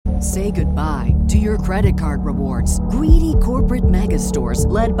Say goodbye to your credit card rewards. Greedy corporate mega stores,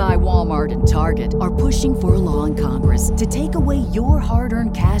 led by Walmart and Target, are pushing for a law in Congress to take away your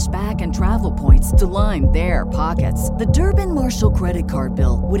hard-earned cash back and travel points to line their pockets. The Durbin-Marshall credit card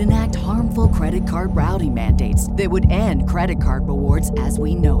bill would enact harmful credit card routing mandates that would end credit card rewards as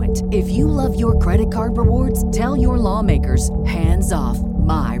we know it. If you love your credit card rewards, tell your lawmakers, hands off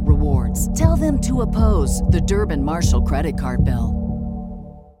my rewards. Tell them to oppose the Durbin-Marshall credit card bill.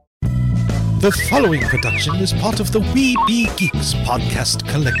 The following production is part of the We Be Geeks podcast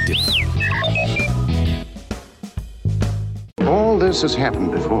collective. All this has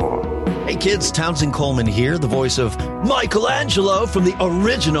happened before. Hey kids, Townsend Coleman here, the voice of Michelangelo from the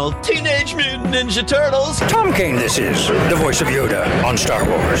original Teenage Mutant Ninja Turtles. Tom Kane this is, the voice of Yoda on Star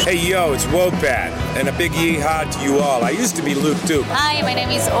Wars. Hey yo, it's Wopat, and a big yeehaw to you all. I used to be Luke too. Hi, my name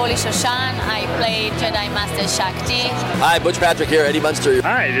is Oli Shoshan. I play Jedi Master Shakti. Hi, Butch Patrick here, Eddie Munster.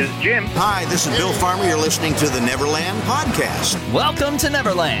 Hi, this is Jim. Hi, this is Bill Farmer. You're listening to the Neverland podcast. Welcome to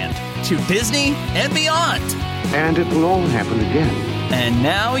Neverland, to Disney and beyond. And it will all happen again. And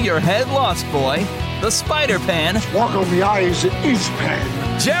now your head lost boy, the Spider-Pan. Walk on the eyes at each pan.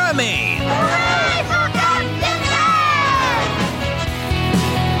 Jeremy. Hooray for Captain!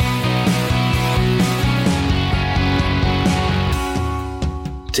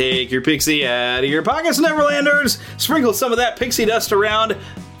 Take your pixie out of your pockets, Neverlanders. Sprinkle some of that pixie dust around.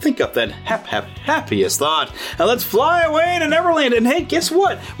 Think up that happiest thought. And let's fly away to Neverland. And hey, guess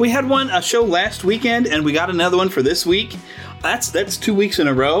what? We had a show last weekend, and we got another one for this week. That's 2 weeks in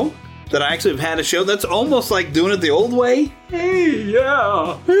a row that I actually have had a show. That's almost like doing it the old way. Hey,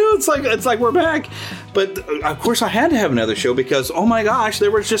 yeah. It's like we're back. But of course I had to have another show because, oh my gosh,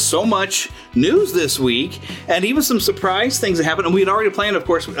 there was just so much news this week. And even some surprise things that happened. And we had already planned, of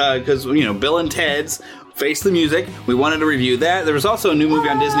course, because, Bill and Ted's Face the Music. We wanted to review that. There was also a new movie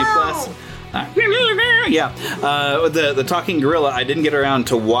on Disney Plus. The Talking Gorilla. I didn't get around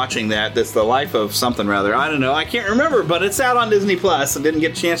to watching that. That's the life of something rather. I don't know. I can't remember, but it's out on Disney Plus. I didn't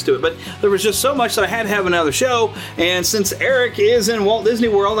get a chance to it, but there was just so much that I had to have another show. And since Eric is in Walt Disney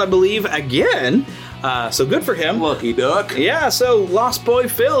World, I believe again. So good for him. Lucky duck. Yeah, so Lost Boy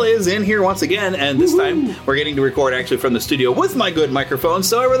Phil is in here once again, and this time we're getting to record actually from the studio with my good microphone,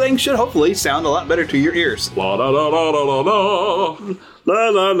 so everything should hopefully sound a lot better to your ears. La la la la la la la la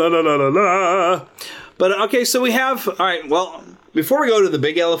la la la la la. But okay, so we have, all right, well, before we go to the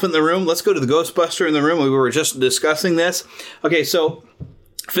big elephant in the room, let's go to the Ghostbuster in the room. We were just discussing this. Okay, so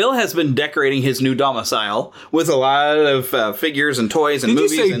Phil has been decorating his new domicile with a lot of figures and toys and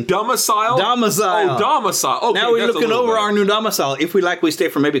movies. Did you say domicile? Domicile. Oh, domicile. Okay, now we're looking over our new domicile. If we like, we stay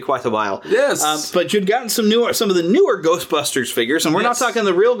for maybe quite a while. Yes. But you'd gotten some of the newer Ghostbusters figures, and we're not talking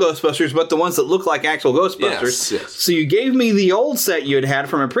the real Ghostbusters, but the ones that look like actual Ghostbusters. Yes. So you gave me the old set you had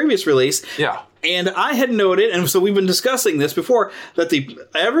from a previous release. Yeah. And I had noted, and so we've been discussing this before, that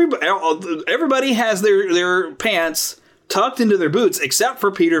everybody has their pants tucked into their boots, except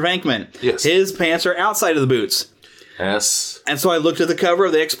for Peter Venkman. Yes. His pants are outside of the boots. Yes. And so I looked at the cover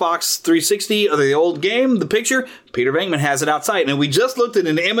of the Xbox 360 of the old game, the picture. Peter Venkman has it outside. And we just looked at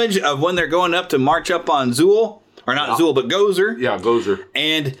an image of when they're going up to march up on Zool. Or not Zool, but Gozer. Yeah, Gozer.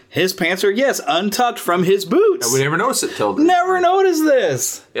 And his pants are, untucked from his boots. And we never noticed it till then. Never noticed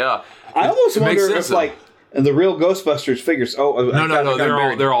this. Yeah. I almost wonder if, the real Ghostbusters figures. Oh, no.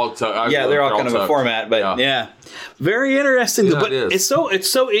 They're all they're all kind of a format, but yeah. Very interesting. Yeah, but it's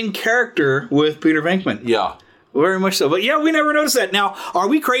so in character with Peter Venkman. Yeah. Very much so. But yeah, we never noticed that. Now, are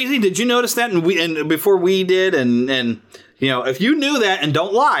we crazy? Did you notice that? And before we did, and if you knew that and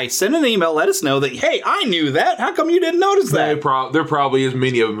don't lie, send an email. Let us know that. Hey, I knew that. How come you didn't notice that? There probably is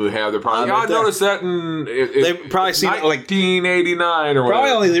many of them who have. They're probably. I noticed that in. They've probably seen 1989 or whatever.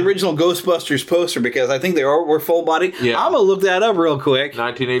 Probably only the original Ghostbusters poster because I think they were full body. Yeah. I'm gonna look that up real quick.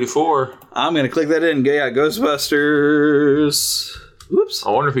 1984. I'm gonna click that in. Yeah, Ghostbusters. Whoops. I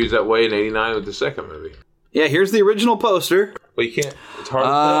wonder if he's that way in '89 with the second movie. Yeah, here's the original poster. But you can't. It's hard to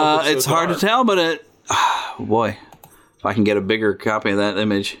tell. It's hard to tell, but it. Oh boy, if I can get a bigger copy of that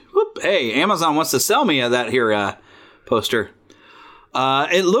image. Whoop! Hey, Amazon wants to sell me that here poster.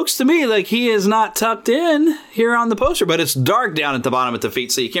 It looks to me like he is not tucked in here on the poster, but it's dark down at the bottom at the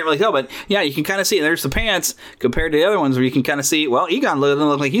feet, so you can't really tell. But yeah, you can kind of see. There's the pants compared to the other ones where you can kind of see. Well, Egon doesn't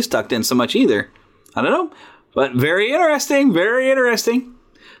look like he's tucked in so much either. I don't know, but very interesting. Very interesting.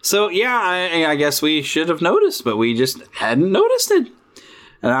 So, yeah, I guess we should have noticed, but we just hadn't noticed it.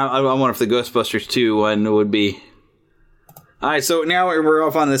 And I wonder if the Ghostbusters 2 one would be All right, so now we're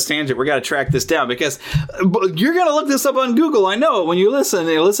off on this tangent. We got to track this down because you're going to look this up on Google. I know when you listen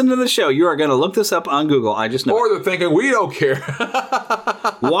to the show, you are going to look this up on Google. I just know. Or they're thinking we don't care.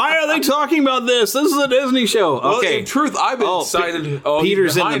 Why are they talking about this? This is a Disney show. Okay. Well, in truth, I've been excited.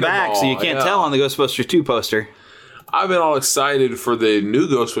 Peter's in the back, so you can't tell on the Ghostbusters 2 poster. I've been all excited for the new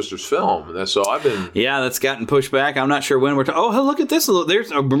Ghostbusters film. So I've been... Yeah, that's gotten pushed back. I'm not sure when we're... Oh, look at this.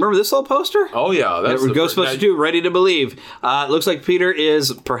 Remember this little poster? Oh, yeah. That's Ghostbusters 2, Ready to Believe. It looks like Peter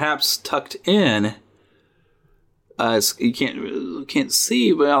is perhaps tucked in. You can't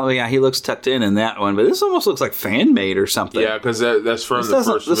see. Well, yeah, he looks tucked in that one. But this almost looks like fan-made or something. Yeah, because that's from the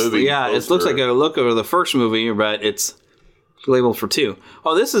first movie. Yeah, it looks like a look over the first movie, but it's... labeled for 2.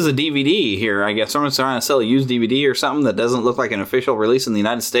 Oh, this is a DVD here, I guess. Someone's trying to sell a used DVD or something that doesn't look like an official release in the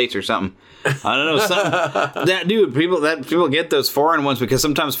United States or something. I don't know. People get those foreign ones because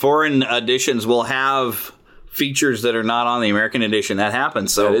sometimes foreign editions will have features that are not on the American edition. That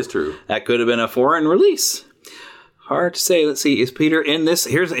happens. So that is true. That could have been a foreign release. Hard to say. Let's see. Is Peter in this?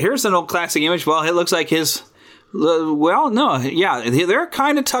 Here's an old classic image. Well, it looks like his... Well, no, yeah, they're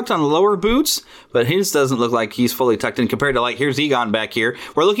kind of tucked on the lower boots, but his doesn't look like he's fully tucked in compared to, like, here's Egon back here.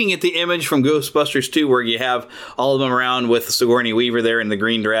 We're looking at the image from Ghostbusters 2 where you have all of them around with Sigourney Weaver there in the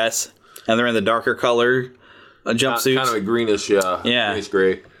green dress, and they're in the darker color jumpsuits. Kind of a greenish, greenish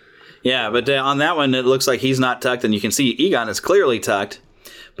gray. Yeah, but on that one, it looks like he's not tucked, and you can see Egon is clearly tucked.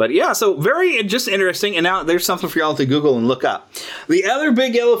 But yeah, so very just interesting. And now there's something for y'all to Google and look up. The other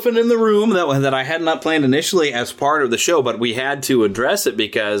big elephant in the room that I had not planned initially as part of the show, but we had to address it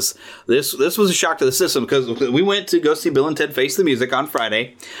because this was a shock to the system. Because we went to go see Bill and Ted Face the Music on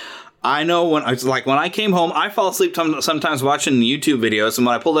Friday. I know when I came home, I fall asleep sometimes watching YouTube videos. And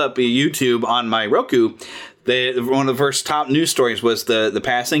when I pulled up YouTube on my Roku, one of the first top news stories was the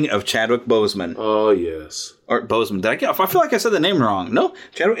passing of Chadwick Boseman. Oh, yes. Or Boseman. I feel like I said the name wrong. No,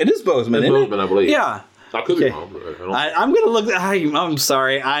 Chadwick. It is Boseman. It's Boseman, I believe. Yeah. I could be wrong. I'm going to look. I'm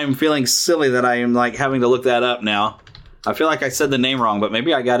sorry. I'm feeling silly that I am like having to look that up now. I feel like I said the name wrong, but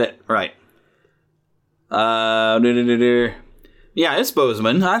maybe I got it right. Yeah, it's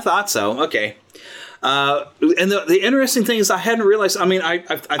Boseman. I thought so. Okay. And the interesting thing is I hadn't realized. I mean, I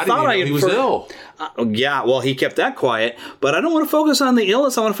thought he was ill. Yeah, well, he kept that quiet. But I don't want to focus on the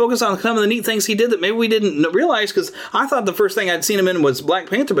illness. I want to focus on some of the neat things he did that maybe we didn't realize. Because I thought the first thing I'd seen him in was Black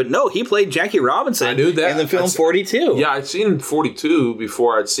Panther. But no, he played Jackie Robinson. I knew that in the film 42. Yeah, I'd seen 42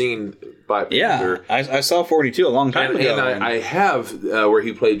 before I'd seen Black Panther. Yeah, I saw 42 a long time ago. And I have where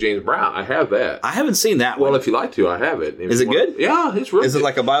he played James Brown. I have that. I haven't seen that one. Well, if you like to, I have it. Is it good? Yeah, it's really good. Is it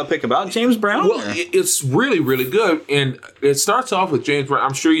like a biopic about James Brown? Well, it's really, really good. And it starts off with James Brown.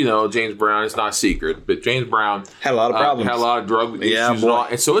 I'm sure you know James Brown. It's not a secret. But James Brown had a lot of problems. Had a lot of drug issues. And all.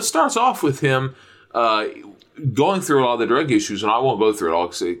 And so it starts off with him going through all the drug issues. And I won't go through it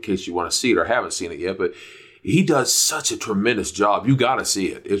all in case you want to see it or haven't seen it yet. But he does such a tremendous job. You got to see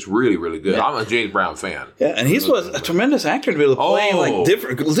it. It's really, really good. Yeah. I'm a James Brown fan. Yeah, and he was a tremendous actor to be able to play like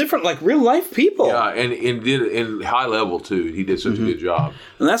different like real life people. Yeah, and did it in high level too. He did such a good job.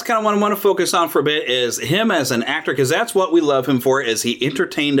 And that's kind of what I want to focus on for a bit is him as an actor, because that's what we love him for. Is he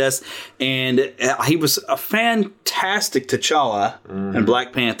entertained us, and he was a fantastic T'Challa in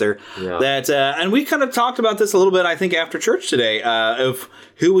Black Panther. Yeah. And we kind of talked about this a little bit, I think, after church today of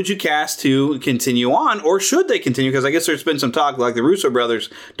who would you cast to continue on, or should they continue? Because I guess there's been some talk, like the Russo brothers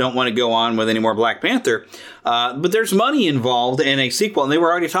don't want to go on with any more Black Panther. But there's money involved in a sequel, and they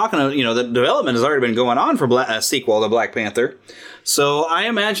were already talking, the development has already been going on for a sequel to Black Panther. So I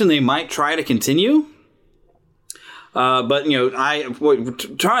imagine they might try to continue. But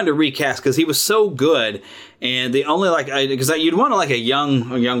trying to recast because he was so good, and the only because you'd want a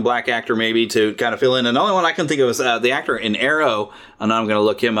young black actor maybe to kind of fill in. And the only one I can think of is the actor in Arrow, and I'm going to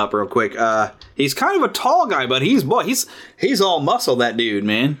look him up real quick. He's kind of a tall guy, but he's all muscle. That dude,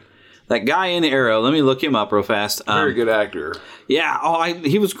 man, that guy in Arrow. Let me look him up real fast. Very good actor. Yeah.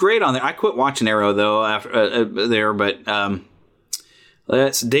 He was great on there. I quit watching Arrow though after there, but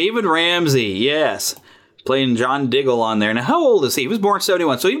that's David Ramsey. Yes. Playing John Diggle on there. Now, how old is he? He was born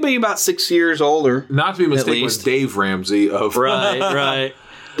 71, so he'd be about 6 years older. Not to be mistaken with Dave Ramsey of... Right.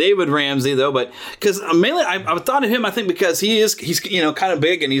 David Ramsey, though, but... Because mainly, I thought of him, I think, because he's kind of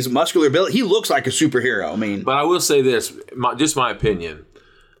big and he's muscular built. He looks like a superhero, I mean... But I will say this, just my opinion.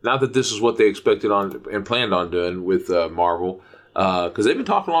 Not that this is what they expected on and planned on doing with Marvel, because they've been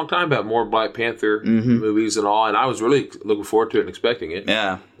talking a long time about more Black Panther movies and all, and I was really looking forward to it and expecting it.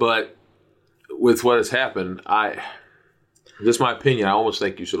 Yeah. But... with what has happened, just my opinion, I almost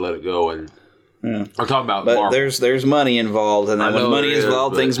think you should let it go and I'm talking about but Marvel. there's money involved, and then when money is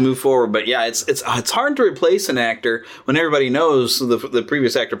involved, things move forward. But yeah, it's hard to replace an actor when everybody knows the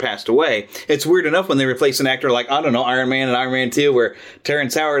previous actor passed away. It's weird enough when they replace an actor like, I don't know, Iron Man and Iron Man 2, where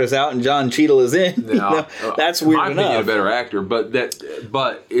Terrence Howard is out and John Cheadle is in. Yeah. That's weird enough. My opinion, a better actor,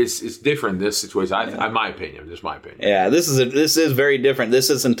 but it's different in this situation. In my opinion, just my opinion. Yeah, this is very different.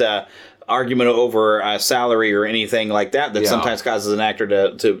 This isn't a argument over salary or anything like that sometimes causes an actor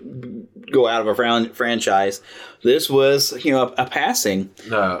to go out of a franchise. This was, a passing.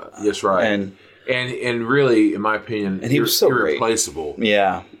 Yes, right. And really, in my opinion, and he was so irreplaceable. Great.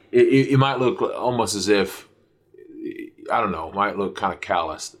 Yeah. It might look almost as if, I don't know, might look kind of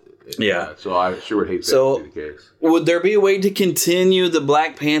calloused. Yeah. So I sure would hate that to be the case. Would there be a way to continue the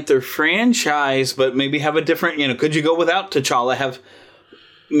Black Panther franchise, but maybe have a different, could you go without T'Challa, have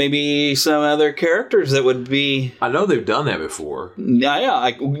maybe some other characters that would be... I know they've done that before. Yeah.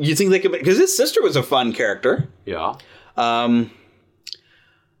 You think they could... Because his sister was a fun character. Yeah. I mean,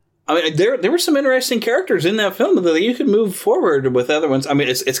 there were some interesting characters in that film that you could move forward with other ones. I mean,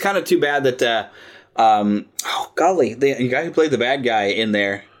 it's kind of too bad that... the guy who played the bad guy in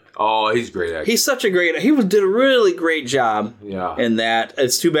there... Oh, he's a great actor. He's such a great... He did a really great job in that.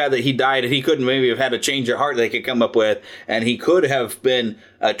 It's too bad that he died and he couldn't maybe have had a change of heart they could come up with, and he could have been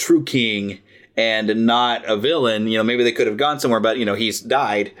a true king and not a villain. Maybe they could have gone somewhere, but, he's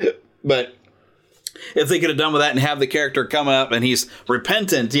died. But if they could have done with that and have the character come up and he's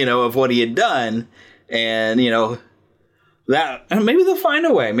repentant, of what he had done, and, that maybe they'll find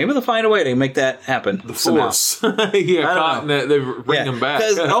a way. Maybe they'll find a way to make that happen. The Force, they bring him back.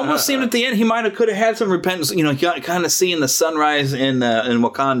 Because it almost seemed at the end he could have had some repentance. Kind of seeing the sunrise in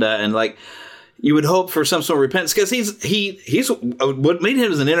Wakanda, and like you would hope for some sort of repentance. Because he's what made him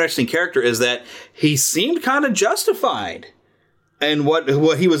as an interesting character is that he seemed kind of justified, and what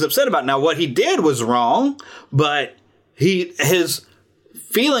he was upset about. Now what he did was wrong, but his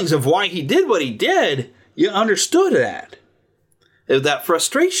feelings of why he did what he did, you understood that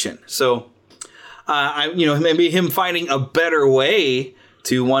frustration. So, maybe him finding a better way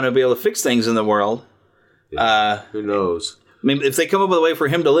to want to be able to fix things in the world. Yeah, who knows? Maybe if they come up with a way for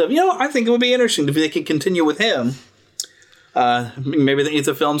him to live, I think it would be interesting if they could continue with him. Maybe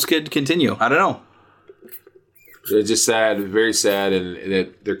the films could continue. I don't know. It's just sad, very sad,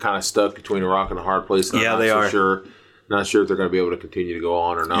 and they're kind of stuck between a rock and a hard place. Yeah, they are. Not sure if they're going to be able to continue to go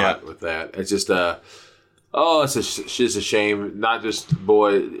on or not with that. It's just it's just a shame. Not just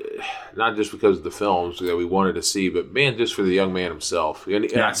because of the films that we wanted to see, but man, just for the young man himself.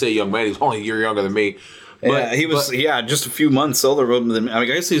 And I say young man, he's only a year younger than me. But, he was just a few months older than me. I mean,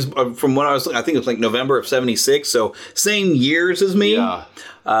 I guess he's from what I think it was like November of '76, so same years as me. Yeah.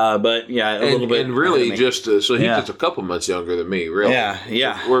 But a little bit. And really, just he's just a couple months younger than me. Really.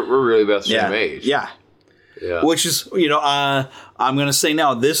 Yeah. We're really about the same age. Yeah. Yeah. Which is, I'm going to say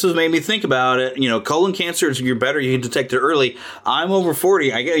now, this has made me think about it. Colon cancer is you can detect it early. I'm over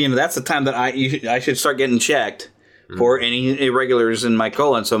 40. That's the time that I should start getting checked for any irregulars in my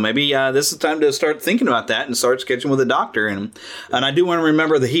colon. So maybe this is the time to start thinking about that and start sketching with a doctor. And I do want to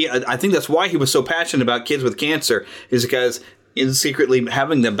remember that I think that's why he was so passionate about kids with cancer, is because he's secretly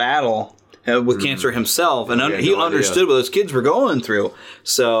having the battle with cancer himself, and he understood what those kids were going through.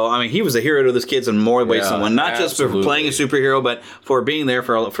 So, I mean, he was a hero to those kids in more ways than one. Not just for playing a superhero, but for being there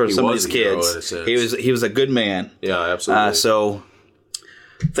for some of these kids. He was a good man. Yeah, absolutely. So,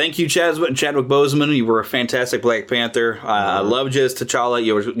 thank you, Chadwick Boseman. You were a fantastic Black Panther. I loved you as T'Challa.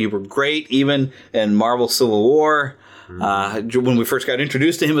 You were great, even in Marvel Civil War. When we first got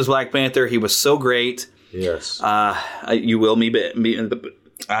introduced to him as Black Panther, he was so great. Yes. You will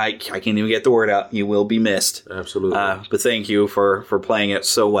I can't even get the word out. You will be missed. Absolutely. But thank you for playing it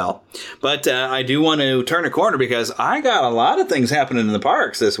so well. But I do want to turn a corner because I got a lot of things happening in the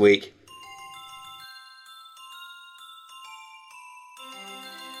parks this week.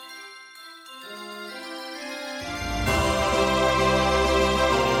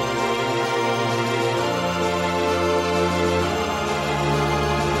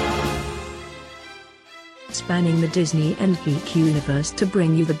 Spanning the Disney and geek universe to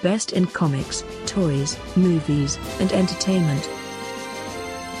bring you the best in comics, toys, movies, and entertainment.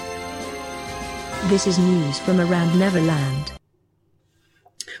 This is news from around Neverland.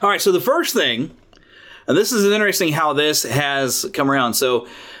 All right, so the first thing, and this is interesting how this has come around. So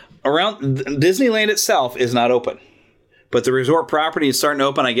around Disneyland itself is not open, but the resort property is starting to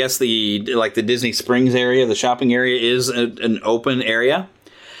open. I guess the Disney Springs area, the shopping area, is an open area.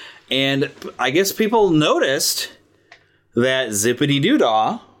 And I guess people noticed that Zippity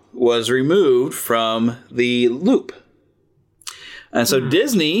Doodah was removed from the loop. And so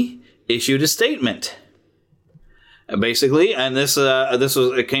Disney issued a statement. Basically, and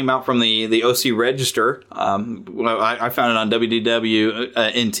it came out from the OC Register. I found it on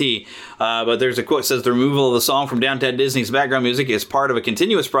WDWNT. But there's a quote that says the removal of the song from Downtown Disney's background music is part of a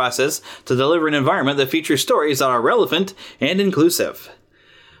continuous process to deliver an environment that features stories that are relevant and inclusive.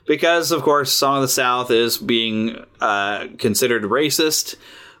 Because, of course, Song of the South is being considered racist.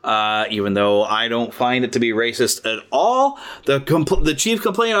 Even though I don't find it to be racist at all. The chief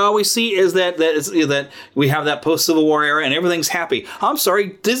complaint I always see is that we have that post-Civil War era and everything's happy. I'm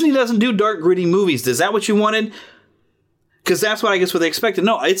sorry, Disney doesn't do dark, gritty movies. Is that what you wanted? Because that's what I guess what they expected.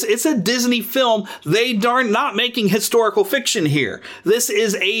 No, it's a Disney film. They darn not making historical fiction here. This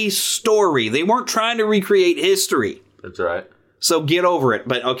is a story. They weren't trying to recreate history. That's right. So get over it.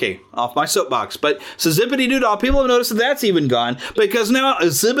 But okay, off my soapbox. But so Zippity Doo Dog, people have noticed that that's even gone because now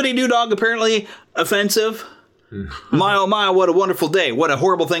Zippity Doo Dog apparently offensive. My oh my, what a wonderful day! What a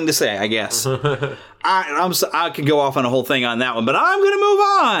horrible thing to say, I guess. I could go off on a whole thing on that one, but I'm going to move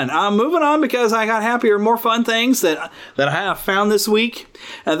on. I'm moving on because I got happier, more fun things that I have found this week,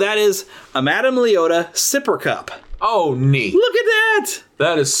 and that is a Madame Leota sipper cup. Oh, neat! Look at that.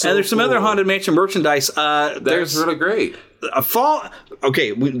 That is so. And there's some cool. other Haunted Mansion merchandise. That's really great. A fall.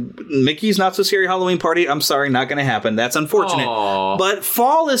 Okay, Mickey's Not So Scary Halloween Party. I'm sorry, not going to happen. That's unfortunate. Aww. But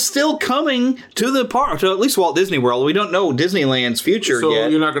fall is still coming to the park, to at least Walt Disney World. We don't know Disneyland's future yet. So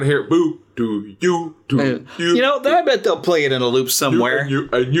you're not going to hear boo, do you, do you. You know, I bet they'll play it in a loop somewhere. You.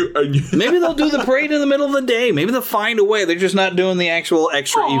 Maybe they'll do the parade in the middle of the day. Maybe they'll find a way. They're just not doing the actual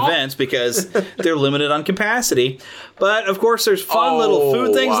extra events because they're limited on capacity. But, of course, there's fun little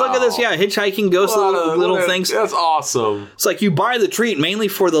food things. Wow. Look at this. Yeah, hitchhiking ghost little things. That's awesome. It's like you buy the treat mainly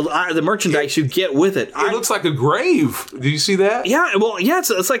for the merchandise you get with it. It looks like a grave. Do you see that? Yeah, well, yeah,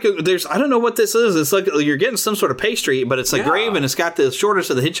 it's like there's I don't know what this is. It's like you're getting some sort of pastry, but it's a grave and it's got the shortest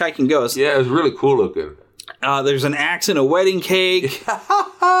of the hitchhiking ghost. Yeah, it's really cool looking. There's an axe and a wedding cake.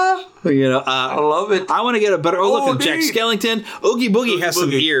 I love it. I want to get a better look at Jack Skellington. Oogie Boogie has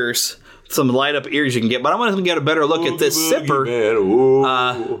some ears. Some light up ears you can get, but I want to get a better look at this sipper.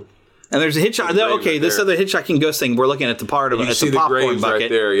 And there's a hitchhiking. Okay, this other hitchhiking ghost thing. We're looking at the part of it's a popcorn bucket right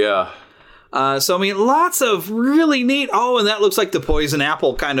there. Yeah. So I mean, lots of really neat. Oh, and that looks like the poison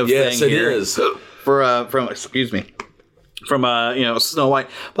apple kind of thing. Yes, it here. is. From Snow White.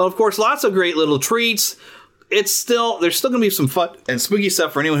 But of course, lots of great little treats. There's still going to be some fun and spooky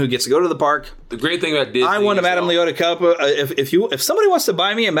stuff for anyone who gets to go to the park. The great thing about Disney, I want a Madame Leota cup. If somebody wants to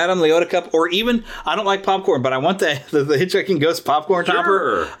buy me a Madame Leota cup, or even I don't like popcorn, but I want the Hitchhiking Ghost popcorn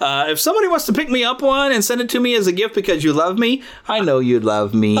topper. If somebody wants to pick me up one and send it to me as a gift because you love me, I know you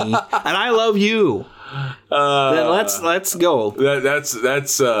love me, and I love you. Then let's go.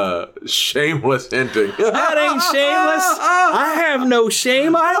 That's shameless hinting. That ain't shameless. I have no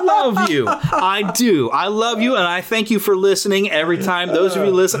shame. I love you. I do. I love you, and I thank you for listening every time. Those of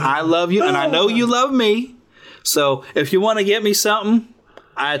you listen, I love you, and I know you love me. So if you want to get me something,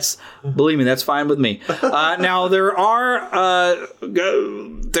 believe me, that's fine with me. Now there are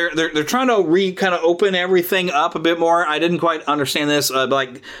they're trying to kind of open everything up a bit more. I didn't quite understand this.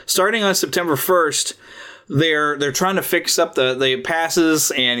 Like starting on September 1st, they're trying to fix up the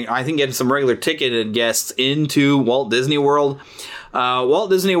passes and I think getting some regular ticketed guests into Walt Disney World. Walt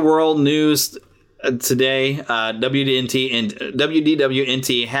Disney World News today, WDWNT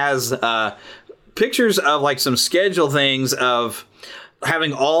has pictures of like some schedule things of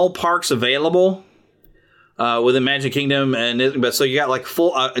having all parks available within Magic Kingdom, but so you got like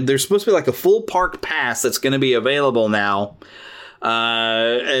full. There's supposed to be like a full park pass that's going to be available now,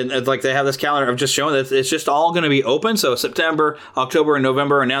 and it's like they have this calendar of just showing that it's just all going to be open. So September, October, and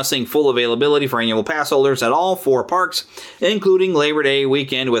November are now seeing full availability for annual pass holders at all 4 parks, including Labor Day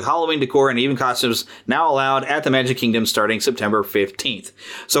weekend, with Halloween decor and even costumes now allowed at the Magic Kingdom starting September 15th.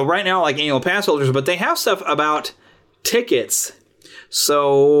 So right now, like annual pass holders, but they have stuff about tickets.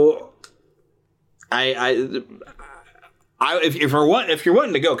 So, if you're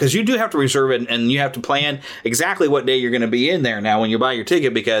wanting to go, because you do have to reserve it and you have to plan exactly what day you're going to be in there now when you buy your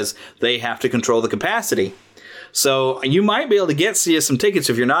ticket because they have to control the capacity. So you might be able to get some tickets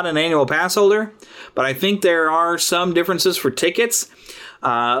if you're not an annual pass holder, but I think there are some differences for tickets.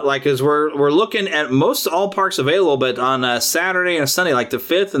 Like as we're looking at most all parks available, but on a Saturday and a Sunday, like the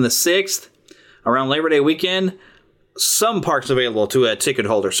 5th and the 6th, around Labor Day weekend. Some parks available to a ticket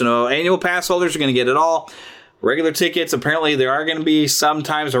holder. So no annual pass holders are going to get it all. Regular tickets, apparently there are going to be some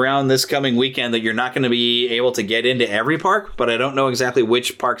times around this coming weekend that you're not going to be able to get into every park, but I don't know exactly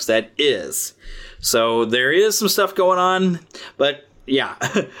which parks that is. So there is some stuff going on, but Yeah,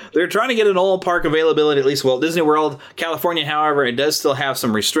 they're trying to get an all park availability, at least Walt Disney World. California, however, it does still have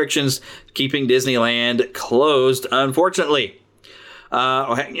some restrictions keeping Disneyland closed, unfortunately.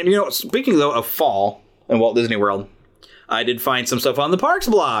 Speaking, though, of fall in Walt Disney World, I did find some stuff on the Parks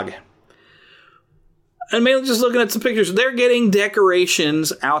blog. And mainly just looking at some pictures. They're getting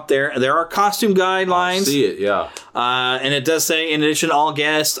decorations out there. There are costume guidelines. I see it, yeah. And it does say, in addition, all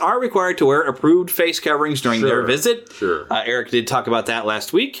guests are required to wear approved face coverings during their visit. Sure. Eric did talk about that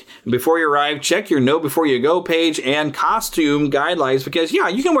last week. Before you arrive, check your Know Before You Go page and costume guidelines because, yeah,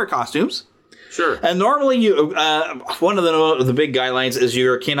 you can wear costumes. Sure. And normally, one of the big guidelines is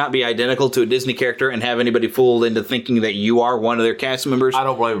you cannot be identical to a Disney character and have anybody fooled into thinking that you are one of their cast members. I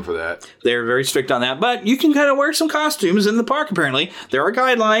don't blame them for that. They're very strict on that. But you can kind of wear some costumes in the park, apparently. There are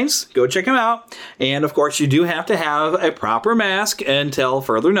guidelines. Go check them out. And, of course, you do have to have a proper mask until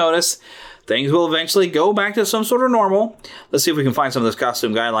further notice. Things will eventually go back to some sort of normal. Let's see if we can find some of those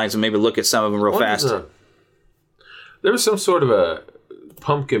costume guidelines and maybe look at some of them real fast. There was some sort of a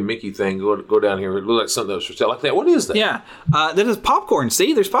pumpkin Mickey thing go down here. It looked like something that was for sale like that. What is that? Yeah, that is popcorn.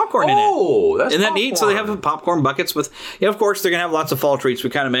 See, there's popcorn in it. Oh, that's Isn't that neat? So they have popcorn buckets with. Yeah, of course they're gonna have lots of fall treats. We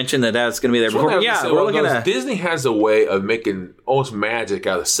kind of mentioned that's gonna be there before. Yeah, we're looking at Disney has a way of making almost magic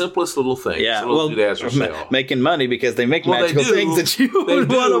out of the simplest little things. Yeah, making money because they make magical things that you would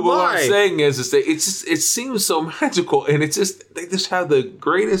want to buy. What I'm saying is it seems so magical, and they just have the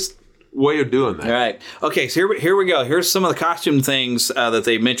greatest way of doing that. All right. Okay, so here we go. Here's some of the costume things that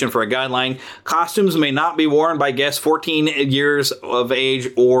they mentioned for a guideline. Costumes may not be worn by guests 14 years of age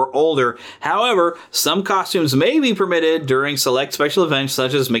or older. However, some costumes may be permitted during select special events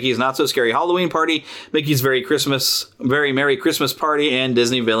such as Mickey's Not So Scary Halloween Party, Mickey's Very Merry Christmas Party, and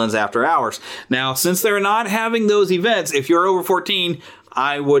Disney Villains After Hours. Now, since they're not having those events, if you're over 14,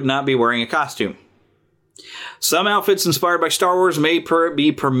 I would not be wearing a costume. Some outfits inspired by Star Wars may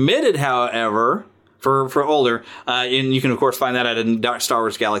be permitted, however, for older. And you can, of course, find that at Star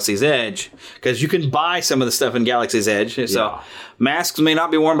Wars Galaxy's Edge. Because you can buy some of the stuff in Galaxy's Edge. So masks may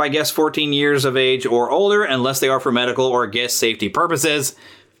not be worn by guests 14 years of age or older unless they are for medical or guest safety purposes.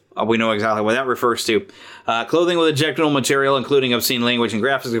 We know exactly what that refers to. Clothing with ejectable material, including obscene language and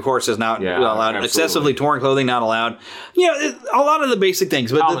graphics, of course, is not allowed. Absolutely. Excessively torn clothing, not allowed. A lot of the basic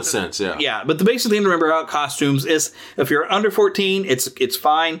things. But common sense, yeah. Yeah, but the basic thing to remember about costumes is if you're under 14, it's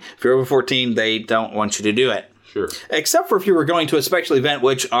fine. If you're over 14, they don't want you to do it. Sure. Except for if you were going to a special event,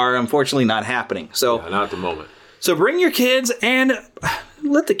 which are unfortunately not happening. So not at the moment. So bring your kids and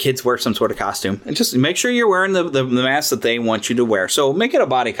let the kids wear some sort of costume. And just make sure you're wearing the mask that they want you to wear. So make it a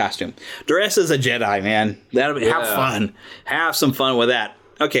body costume. Dress as a Jedi, man. Have fun. Have some fun with that.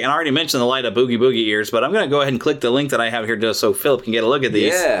 Okay, and I already mentioned the light up Boogie Boogie ears, but I'm going to go ahead and click the link that I have here just so Philip can get a look at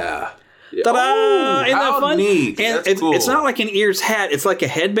these. Yeah. Ta-da! Oh, Isn't that fun? Neat. And That's cool. It's not like an ears hat. It's like a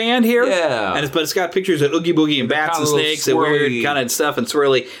headband here. Yeah. But it's got pictures of Oogie Boogie and bats and snakes and weird kind of stuff and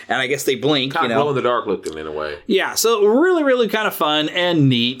swirly. And I guess they blink, kind of glow in the dark looking in a way. Yeah, so really, really kind of fun and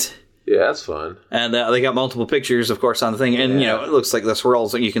neat. Yeah, that's fun. And they got multiple pictures, of course, on the thing. And, it looks like the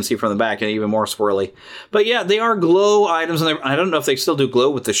swirls that you can see from the back and even more swirly. But, yeah, they are glow items. And I don't know if they still do glow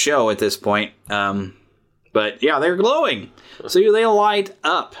with the show at this point. But, yeah, they're glowing. So they light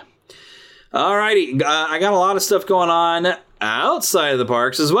up. Alrighty, I got a lot of stuff going on outside of the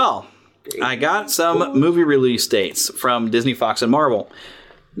parks as well. I got some movie release dates from Disney, Fox, and Marvel.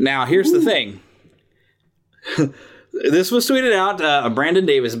 Now, here's the thing. This was tweeted out, Brandon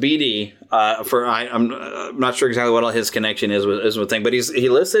Davis, BD, I'm not sure exactly what his connection is with thing, but he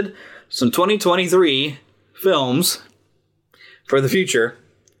listed some 2023 films for the future,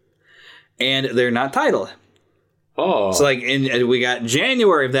 and they're not titled. Oh. So, we got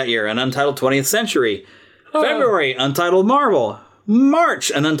January of that year, an untitled 20th Century. February, untitled Marvel.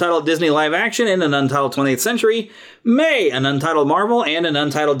 March, an untitled Disney live action and an untitled 20th Century. May, an untitled Marvel and an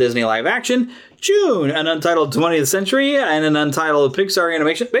untitled Disney live action. June, an untitled 20th Century and an untitled Pixar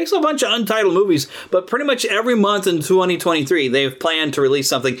animation. Basically a bunch of untitled movies, but pretty much every month in 2023 they've planned to release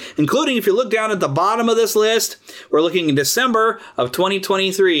something, including, if you look down at the bottom of this list, we're looking in December of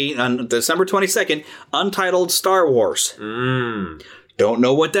 2023, on December 22nd, untitled Star Wars. Don't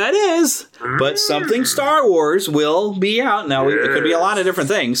know what that is, but something Star Wars will be out. Now, it could be a lot of different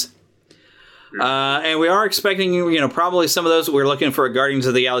things. And we are expecting, probably some of those. We're looking for Guardians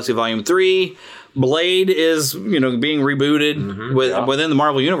of the Galaxy Volume 3. Blade is, being rebooted within the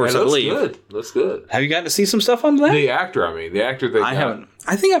Marvel Universe, I believe. Looks good. Have you gotten to see some stuff on that? The actor that I haven't.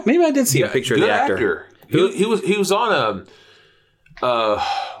 I think maybe I did see a picture of the actor. He was on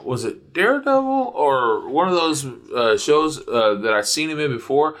was it Daredevil or one of those shows that I've seen him in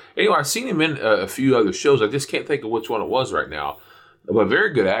before? Anyway, I've seen him in a few other shows. I just can't think of which one it was right now. but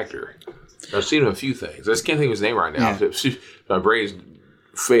very good actor. I've seen him in a few things. I just can't think of his name right now. Yeah. My brain's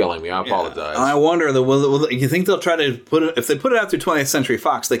failing me. I apologize. I wonder, you think they'll try to put it, if they put it out through 20th Century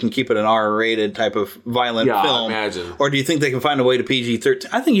Fox, they can keep it an R-rated type of violent film? I imagine. Or do you think they can find a way to PG-13?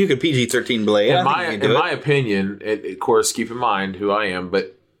 I think you could PG-13 Blade. In my opinion, and of course, keep in mind who I am,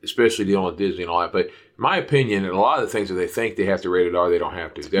 but especially dealing with Disney and all that, but in my opinion, and a lot of the things that they think they have to rated R, they don't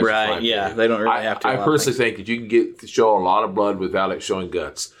have to. That's right, yeah. They don't really have to. I personally think that you can show a lot of blood without it showing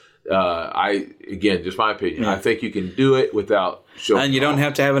guts. Again, just my opinion. Yeah. I think you can do it without showing. And you don't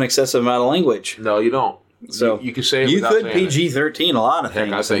have to have an excessive amount of language. No, you don't. So you can say it. You could PG-13 a lot of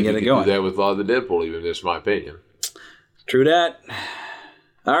things. I think you can do that with a lot of the Deadpool. Even that's my opinion. True that.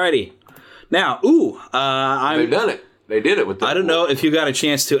 Alrighty. Now, they've done it. They did it with Deadpool. I don't know if you got a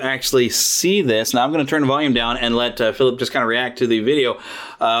chance to actually see this. Now, I'm going to turn the volume down and let Philip just kind of react to the video.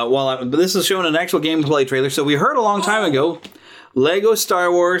 But this is showing an actual gameplay trailer. So we heard a long time ago, Lego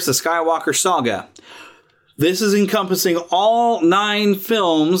Star Wars, The Skywalker Saga. This is encompassing all 9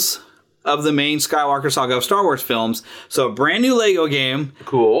 films of the main Skywalker Saga of Star Wars films. So a brand new Lego game.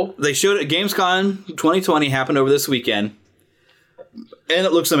 Cool. They showed it at Gamescom 2020, happened over this weekend. And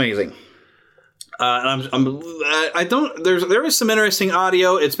it looks amazing. There is some interesting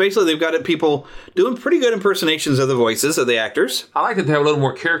audio. It's basically they've got people doing pretty good impersonations of the voices of the actors. I like it to have a little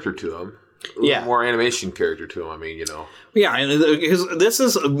more character to them. A little more animation character to them. I mean, Yeah, and this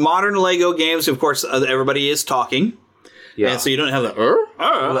is modern Lego games. Of course, everybody is talking. Yeah. And so you don't have the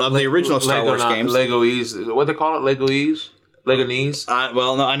of the original Star Wars games. Legoese. What they call it? Legoese? Leganese?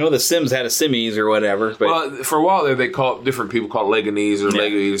 No, I know the Sims had a Simmies or whatever. But well, for a while there, they call different people call it Leganese or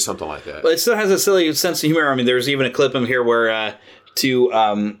Legoese or something like that. But it still has a silly sense of humor. I mean, there's even a clip in here where 2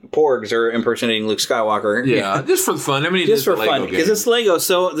 porgs are impersonating Luke Skywalker. Yeah, just for fun. I mean, just for fun because it's Lego.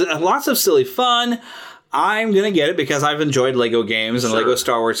 So lots of silly fun. I'm going to get it because I've enjoyed Lego games and Lego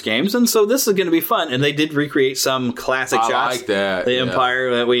Star Wars games, and so this is going to be fun. And they did recreate some classic shots. I like that. The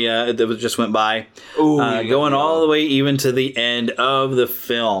Empire that that just went by. Ooh, going all the way even to the end of the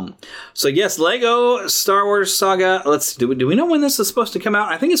film. So yes, Lego Star Wars Saga. Do we know when this is supposed to come out?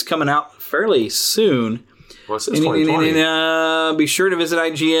 I think it's coming out fairly soon. Well, since 2020. Be sure to visit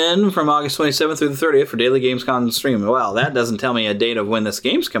IGN from August 27th through the 30th for daily Gamescom stream. Well, that doesn't tell me a date of when this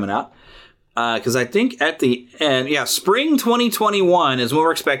game's coming out. Because I think at the end, spring 2021 is what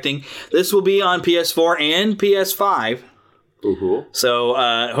we're expecting. This will be on PS4 and PS5. Ooh. So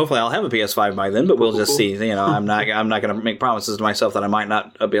hopefully I'll have a PS5 by then, but we'll just see. I'm not going to make promises to myself that I might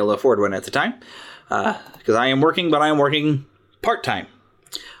not be able to afford one at the time. Because I am working, but I am working part-time.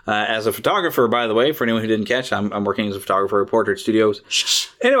 As a photographer, by the way, for anyone who didn't catch, I'm working as a photographer at Portrait Studios.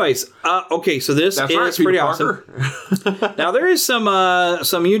 Anyways, okay, so this is pretty awesome. Now, there is some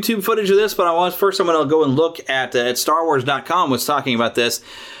YouTube footage of this, but I'm going to go and look at StarWars.com was talking about this.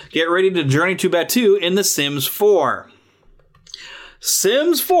 Get ready to journey to Batuu in The Sims 4.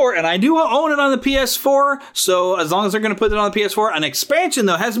 Sims 4, and I do own it on the PS4, so as long as they're going to put it on the PS4, an expansion,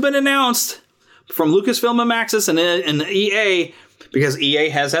 though, has been announced from Lucasfilm and Maxis and EA, because EA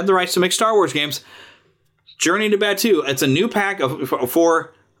has had the rights to make Star Wars games. Journey to Batuu. It's a new pack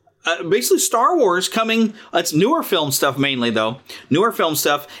for basically Star Wars coming. It's newer film stuff mainly, though. Newer film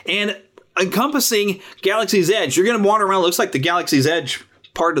stuff. And encompassing Galaxy's Edge. You're going to wander around. It looks like the Galaxy's Edge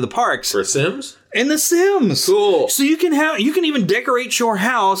part of the parks. For Sims? In The Sims. Cool. So you can even decorate your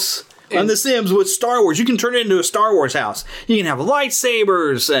house on The Sims with Star Wars. You can turn it into a Star Wars house. You can have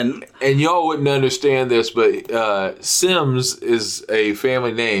lightsabers and y'all wouldn't understand this, but Sims is a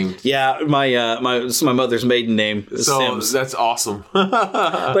family name. Yeah, this is my mother's maiden name. So Sims. That's awesome.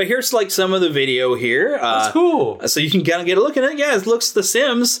 But here's like some of the video here. That's cool. So you can kind of get a look at it. Yeah, it looks The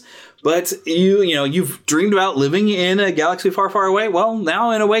Sims. But you've dreamed about living in a galaxy far, far away. Well,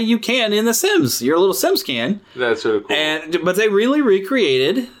 now in a way you can in The Sims. Your little Sims can. That's sort of cool. But they really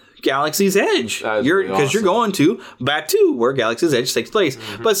recreated Galaxy's Edge. Because you're going to Batuu, where Galaxy's Edge takes place.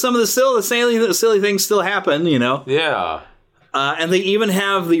 Mm-hmm. But some of the silly things still happen, Yeah. And they even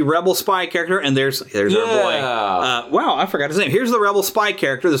have the Rebel Spy character, and there's our boy. Wow, I forgot his name. Here's the Rebel Spy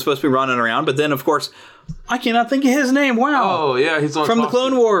character that's supposed to be running around, but then, of course, I cannot think of his name. Wow. Oh, yeah, he's on from the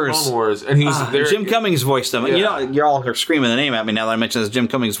Clone Wars. Clone Wars. And he's there. Jim Cummings voiced him. Yeah. You all are screaming the name at me now that I mentioned this. Jim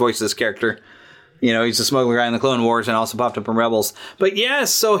Cummings voiced this character. He's the smuggler guy in the Clone Wars and also popped up in Rebels. But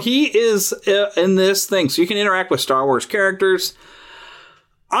yes, so he is in this thing. So you can interact with Star Wars characters.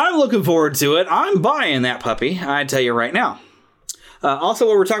 I'm looking forward to it. I'm buying that puppy, I tell you right now. Also,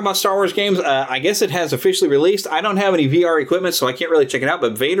 when we're talking about Star Wars games, I guess it has officially released. I don't have any VR equipment, so I can't really check it out.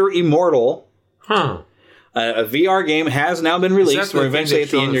 But Vader Immortal A VR game has now been released where eventually at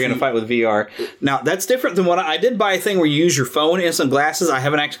the end you're going to fight with VR. Now, that's different than what I did buy a thing where you use your phone and some glasses I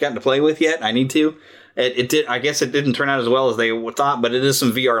haven't actually gotten to play with yet. I need to. It did. I guess it didn't turn out as well as they thought, but it is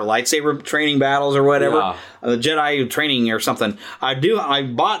some VR lightsaber training battles or whatever. Yeah. The Jedi training or something. I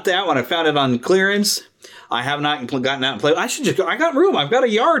bought that when I found it on clearance. I have not gotten out and played. I should just go. I got room. I've got a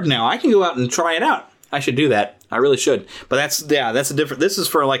yard now. I can go out and try it out. I should do that. I really should. But that's a different. This is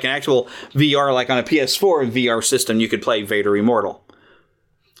for like an actual VR, like on a PS4 VR system. You could play Vader Immortal.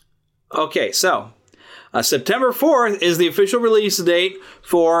 Okay, so September 4th is the official release date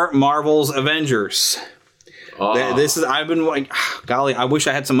for Marvel's Avengers. This is. I've been like, golly, I wish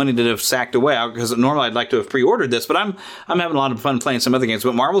I had some money to have sacked away because normally I'd like to have pre-ordered this, but I'm having a lot of fun playing some other games.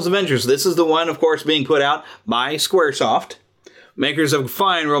 But Marvel's Avengers, this is the one, of course, being put out by Squaresoft, makers of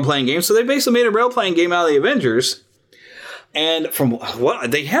fine role-playing games. So they basically made a role-playing game out of the Avengers. And from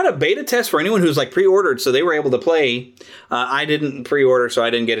what they had a beta test for anyone who's like pre-ordered, so they were able to play. I didn't pre-order, so I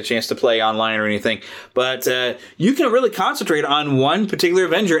didn't get a chance to play online or anything. But you can really concentrate on one particular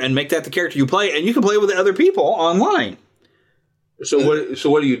Avenger and make that the character you play, and you can play with other people online. So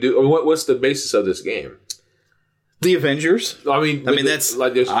what do you do? What's the basis of this game? The Avengers. I mean that's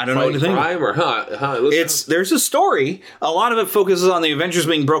like I don't know anything. Crime or there's a story. A lot of it focuses on the Avengers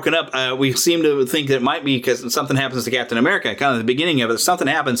being broken up. We seem to think that it might be because something happens to Captain America. Kind of the beginning of it, something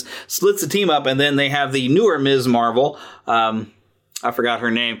happens, splits the team up, and then they have the newer Ms. Marvel. I forgot her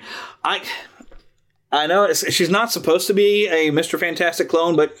name. I know she's not supposed to be a Mr. Fantastic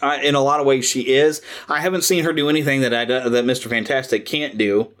clone, but in a lot of ways she is. I haven't seen her do anything that Mr. Fantastic can't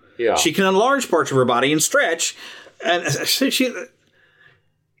do. Yeah. She can enlarge parts of her body and stretch. And she's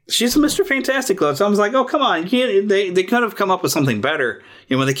a Mr. Fantastic clone, so I was like, oh, come on. They could have come up with something better.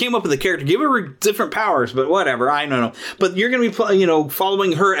 You know, when they came up with the character, give her different powers, but whatever. I don't know. But you're going to be,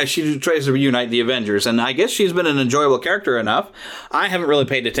 following her as she tries to reunite the Avengers, and I guess she's been an enjoyable character enough. I haven't really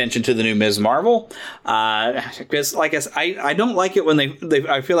paid attention to the new Ms. Marvel, because, like I don't like it when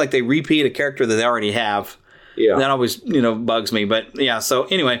I feel like they repeat a character that they already have. Yeah. That always, bugs me. But, yeah, so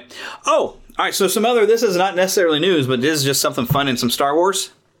anyway. Oh! All right, so this is not necessarily news, but this is just something fun in some Star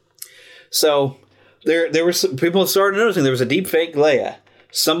Wars. So there were some people started noticing there was a deepfake Leia.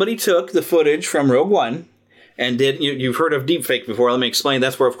 Somebody took the footage from Rogue One and you've heard of deepfake before. Let me explain.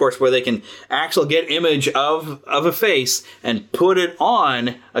 That's where, of course, where they can actually get image of a face and put it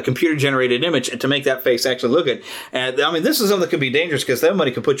on a computer-generated image to make that face actually look good. And I mean, this is something that could be dangerous because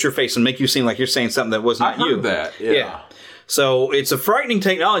somebody could put your face and make you seem like you're saying something that was not you. I heard that, yeah. So it's a frightening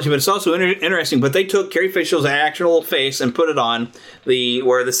technology, but it's also interesting. But they took Carrie Fisher's actual face and put it on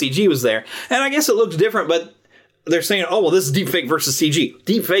where the CG was there. And I guess it looks different, but they're saying, oh, well, this is deepfake versus CG.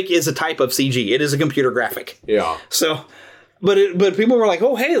 Deepfake is a type of CG. It is a computer graphic. Yeah. So, but people were like,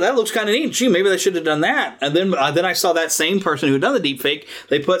 oh, hey, that looks kind of neat. Gee, maybe they should have done that. And then I saw that same person who had done the deepfake.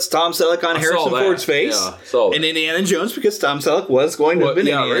 They put Tom Selleck on Harrison Ford's face in Indiana Jones because Tom Selleck was going to have been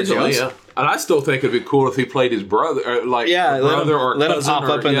Indiana Jones. Yeah. And I still think it'd be cool if he played his brother, or brother or let cousin. Let him pop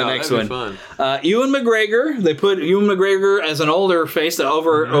up in the next one. Fun. Ewan McGregor. They put Ewan McGregor as an older face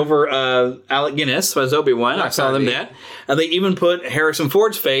over Alec Guinness as Obi-Wan. I saw them that. And they even put Harrison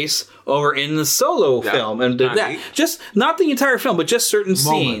Ford's face over in the Solo film and did that. Just not the entire film, but just certain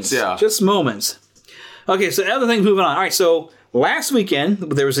scenes. Yeah. Just moments. Okay, so other things moving on. All right, so last weekend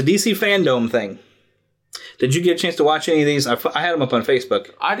there was a DC Fandom thing. Did you get a chance to watch any of these? I had them up on Facebook.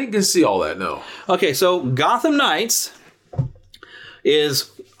 I didn't get to see all that, no. Okay, so Gotham Knights it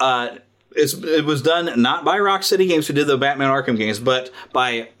was done not by Rocksteady Games who did the Batman Arkham games, but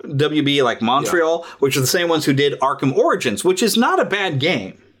by WB like Montreal, which are the same ones who did Arkham Origins, which is not a bad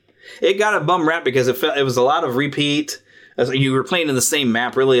game. It got a bum rap because it was a lot of repeat. You were playing in the same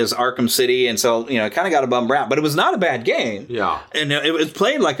map, really, as Arkham City, and so, it kind of got a bum rap. But it was not a bad game. Yeah. And it was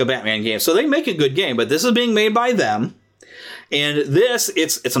played like a Batman game. So they make a good game, but this is being made by them. And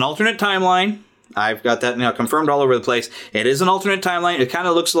it's an alternate timeline. I've got that now confirmed all over the place. It is an alternate timeline. It kind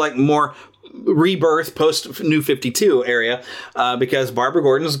of looks like more rebirth, post-New 52 area, because Barbara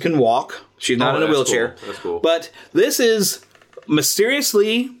Gordon can walk. She's not in a wheelchair. Cool. That's cool. But this is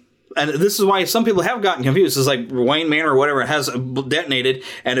mysteriously... And this is why some people have gotten confused. It's like Wayne Manor or whatever has detonated,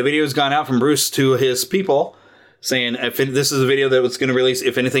 and a video has gone out from Bruce to his people saying, this is a video that was going to release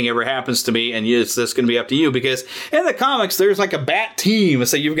if anything ever happens to me, and this is going to be up to you. Because in the comics, there's like a bat team.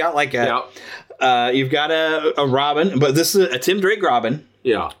 So you've got like a Robin, but this is a Tim Drake Robin.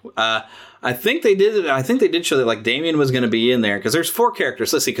 Yeah. I think they did show that like Damian was going to be in there because there's 4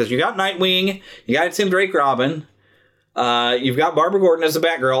 characters. Let's see, because you got Nightwing, you got a Tim Drake Robin. You've got Barbara Gordon as a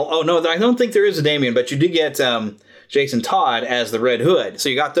Batgirl. Oh, no, I don't think there is a Damian, but you do get Jason Todd as the Red Hood. So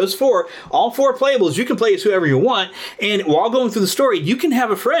you got those 4, all 4 playables. You can play as whoever you want, and while going through the story, you can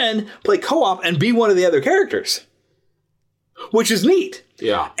have a friend play co-op and be one of the other characters, which is neat.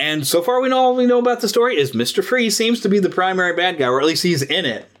 Yeah. And so far, all we know about the story is Mr. Freeze seems to be the primary bad guy, or at least he's in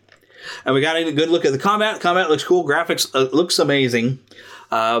it. And we got a good look at the combat. Combat looks cool. Graphics looks amazing.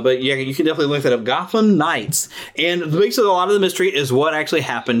 But yeah, you can definitely look that up. Gotham Knights. And basically a lot of the mystery is what actually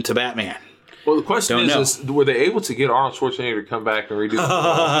happened to Batman. Well, the question is, were they able to get Arnold Schwarzenegger to come back and redo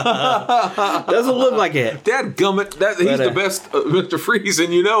it? Doesn't look like it. Dadgummit, he's the best Mr. Freeze,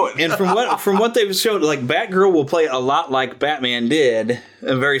 and you know it. And from what they've shown, like Batgirl will play a lot like Batman did,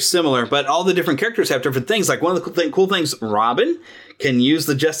 and very similar. But all the different characters have different things. Like one of the cool things, Robin can use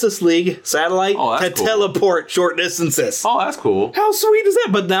the Justice League satellite to teleport short distances. Oh, that's cool. How sweet is that?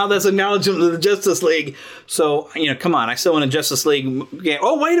 But now that's acknowledgement of the Justice League. So, come on. I still want a Justice League game.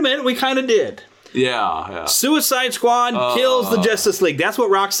 Oh, wait a minute. We kind of did. Yeah. Suicide Squad kills the Justice League. That's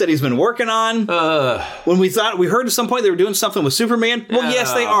what Rocksteady's been working on. When we heard at some point they were doing something with Superman. Well,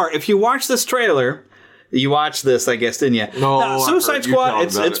 yes, they are. If you watch this trailer, you watched this, I guess, didn't you? No, Suicide Squad,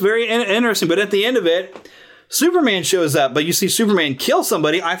 it's very interesting. But at the end of it, Superman shows up, but you see Superman kill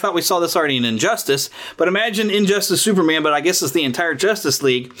somebody. I thought we saw this already in Injustice, but imagine Injustice Superman, but I guess it's the entire Justice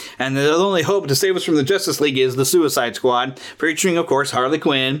League, and the only hope to save us from the Justice League is the Suicide Squad, featuring, of course, Harley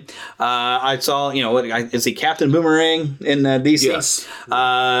Quinn. I saw, is he Captain Boomerang in DC? Yes.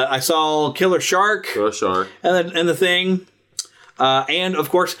 I saw Killer Shark. And the Thing. And, of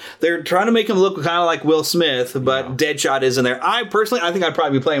course, they're trying to make him look kind of like Will Smith, but Deadshot is in there. I think I'd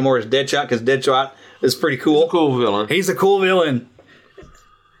probably be playing more as Deadshot, because Deadshot is pretty cool. He's a cool villain. He's a cool villain.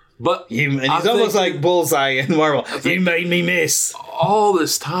 But he's almost like Bullseye in Marvel. You made me miss. All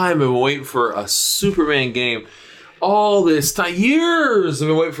this time I've been waiting for a Superman game. All this time, years I've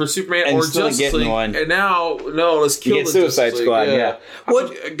been waiting for Superman and or Justice League. One. And now, let's kill the Suicide Squad. Yeah.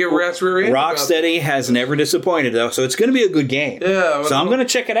 Rocksteady has never disappointed, though, so it's going to be a good game. Yeah. So I'm going to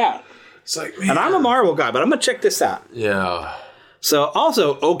check it out. It's like, man. And I'm a Marvel guy, but I'm going to check this out. Yeah. So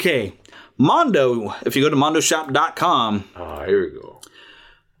also, Mondo, if you go to mondoshop.com. Oh, here we go.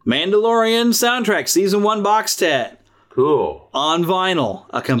 Mandalorian soundtrack, season 1 box set. Cool. On vinyl,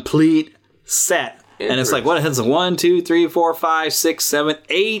 a complete set. And it's like, what? It's 1, 2, 3, 4, 5, 6, 7,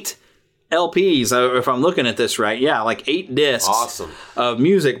 8 LPs. If I'm looking at this right. Yeah, like 8 discs of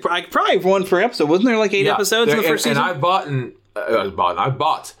music. Probably one per episode. Wasn't there like 8 episodes in the first season? And I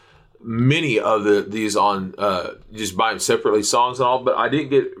bought many of these on just buy them separately, songs and all, but I didn't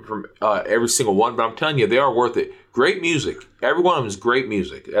get from every single one. But I'm telling you, they are worth it. Great music. Every one of them is great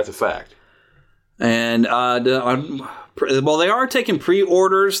music. That's a fact. And they are taking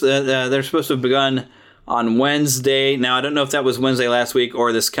pre-orders. They're supposed to have begun on Wednesday. Now, I don't know if that was Wednesday last week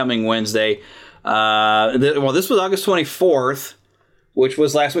or this coming Wednesday. This was August 24th, which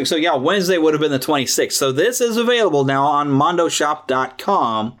was last week. So, yeah, Wednesday would have been the 26th. So this is available now on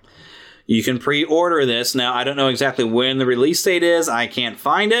mondoshop.com. You can pre-order this. Now, I don't know exactly when the release date is. I can't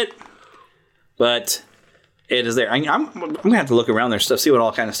find it. But it is there. I'm going to have to look around their stuff, see what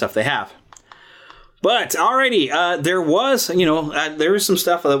all kind of stuff they have. But, alrighty, there was, there was some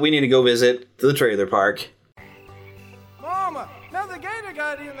stuff that we need to go visit to the trailer park. Mama, another gator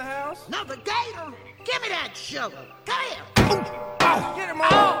got in the house. Another gator? Give me that shovel. Come here. Get him,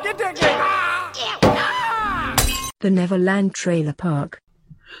 Mama. Get that gator. The Neverland trailer park.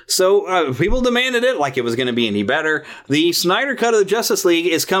 So, people demanded it like it was going to be any better. The Snyder Cut of the Justice League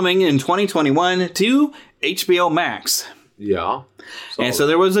is coming in 2021 to HBO Max. Yeah. So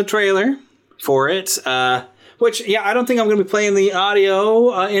there was a trailer for it, which, I don't think I'm going to be playing the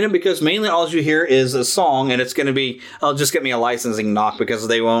audio in it because mainly all you hear is a song, and it's going to be, I'll just get me a licensing knock because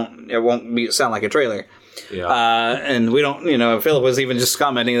it won't sound like a trailer. Yeah. And we don't, Philip was even just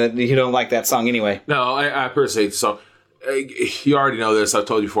commenting that you don't like that song anyway. No, I appreciate the song. You already know this. I've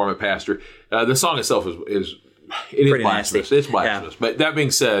told you before I'm a pastor. The song itself is blasphemous. Nasty. It's blasphemous. Yeah. But that being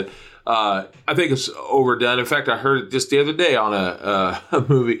said, I think it's overdone. In fact, I heard it just the other day on a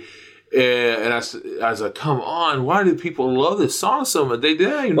movie. And I was like, come on, why do people love this song so much? They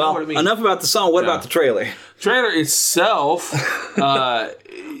didn't even know what I mean. Enough about the song. What about the trailer? Trailer itself,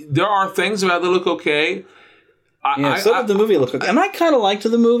 there are things about it that look okay. Some of the movie looked okay. And I kind of liked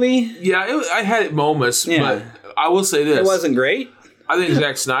the movie. Yeah, I had it moments, but I will say this. It wasn't great. I think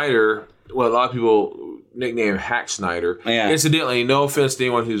Zack Snyder, a lot of people nickname Hack Snyder. Yeah. Incidentally, no offense to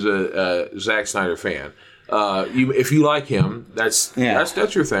anyone who's a Zack Snyder fan. If you like him, that's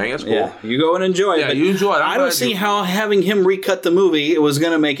your thing. That's cool. Yeah, you go and enjoy it. Yeah, you enjoy it. I don't see how having him recut the movie was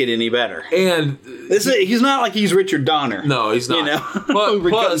going to make it any better. And he's not like he's Richard Donner. No, he's not.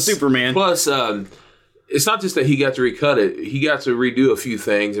 Plus Superman. Plus, it's not just that he got to recut it; he got to redo a few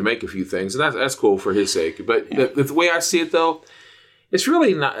things and make a few things, and that's cool for his sake. But the way I see it, though, it's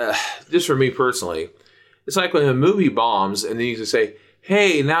really not just for me personally. It's like when a movie bombs, and then you can say,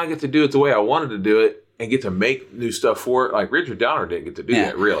 "Hey, now I get to do it the way I wanted to do it." And get to make new stuff for it. Like Richard Donner didn't get to do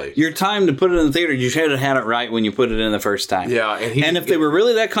that, really. Your time to put it in the theater, you should have had it right when you put it in the first time. Yeah. And if they were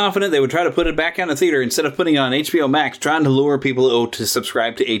really that confident, they would try to put it back on the theater instead of putting it on HBO Max, trying to lure people to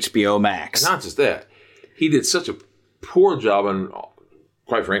subscribe to HBO Max. And not just that. He did such a poor job on,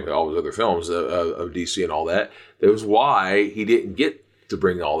 quite frankly, all his other films of DC and all that. That was why he didn't get to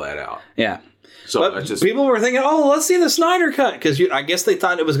bring all that out. Yeah. So but people were thinking, oh, let's see the Snyder Cut, because I guess they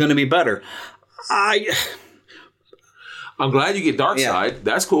thought it was going to be better. I'm glad you get Darkseid.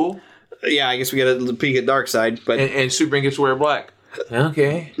 That's cool. Yeah, I guess we got a peek at Darkseid, but and Superman gets to wear black.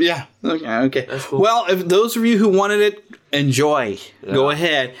 Okay. Yeah. Okay. That's cool. Well, if those of you who wanted it, enjoy. Yeah. Go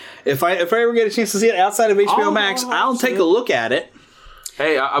ahead. If I ever get a chance to see it outside of HBO Max, I'll take a look at it.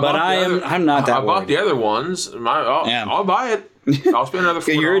 Hey, I'm not that. I bought the other ones. I'll buy it. I'll spend another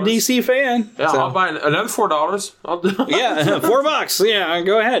 $4. You're a DC fan. Yeah, so. I'll buy another $4. I'll do. Yeah, $4. Yeah,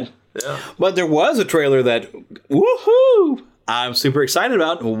 go ahead. Yeah. But there was a trailer that, woohoo! I'm super excited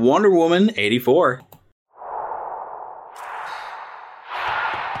about Wonder Woman 84.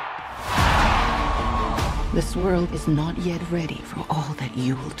 This world is not yet ready for all that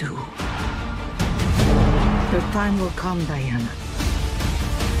you will do. Your time will come, Diana.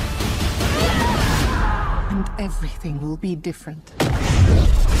 And everything will be different.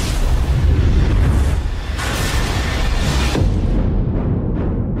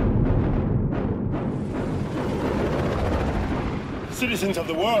 Citizens of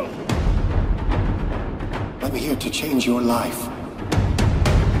the world, I'm here to change your life.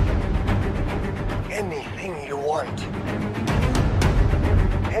 Anything you want.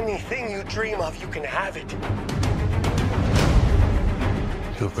 Anything you dream of, you can have it.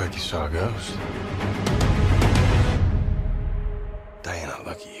 You look like you saw a ghost. Diana,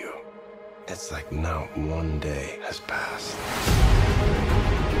 look at you. It's like not one day has passed.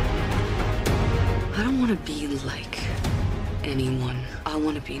 I don't want to be like anyone. I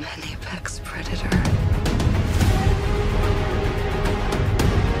want to be an apex predator.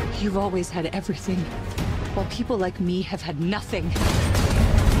 You've always had everything, while people like me have had nothing.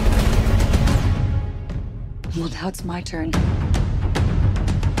 Well, now it's my turn.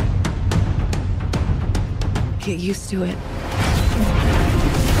 Get used to it.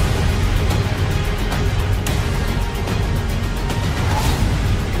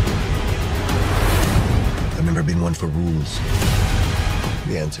 I've never been one for rules.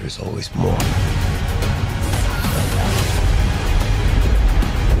 The answer is always more.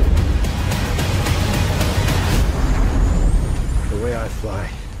 The way I fly,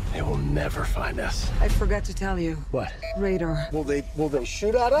 they will never find us. I forgot to tell you. What? Radar. Will they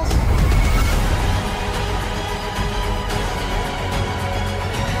shoot at us?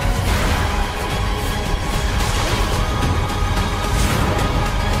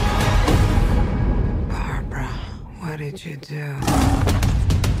 What did you do? You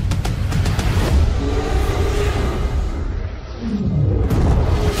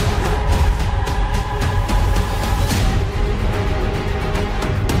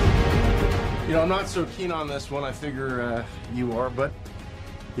know, I'm not so keen on this one. I figure you are, but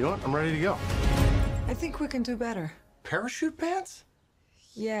you know what? I'm ready to go. I think we can do better. Parachute pants?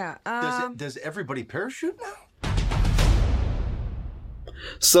 Yeah. Does everybody parachute now?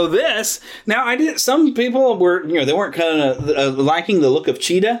 So some people were, they weren't kind of liking the look of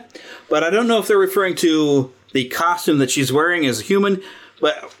Cheetah, but I don't know if they're referring to the costume that she's wearing as a human,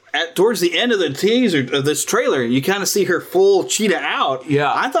 but towards the end of the teaser, of this trailer, you kind of see her full Cheetah out.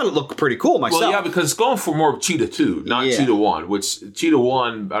 Yeah. I thought it looked pretty cool myself. Well, yeah, because it's going for more of Cheetah 2, not Cheetah 1, which Cheetah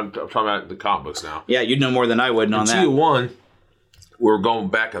 1, I'm talking about the comic books now. Yeah, you'd know more than I would on that. Cheetah 1, we're going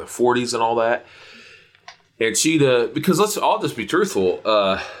back in the 40s and all that. And Cheetah, because I'll just be truthful,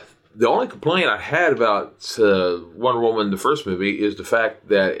 the only complaint I had about Wonder Woman, the first movie, is the fact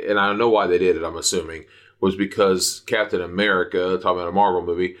that, and I know why they did it, I'm assuming, was because Captain America, talking about a Marvel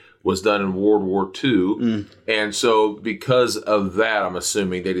movie, was done in World War II. And so because of that, I'm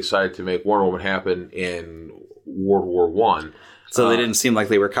assuming they decided to make Wonder Woman happen in World War I. So they didn't seem like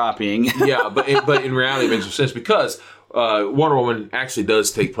they were copying. Yeah, but in reality, it makes no sense because Wonder Woman actually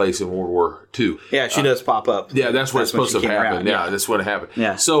does take place in World War II. Yeah, she does pop up. Yeah, that's what it's supposed to happen. Yeah, that's what happened.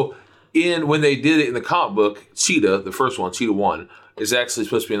 Yeah. So when they did it in the comic book, Cheetah, the first one, Cheetah 1, is actually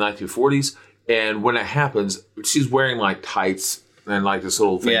supposed to be in the 1940s. And when it happens, she's wearing like tights and like this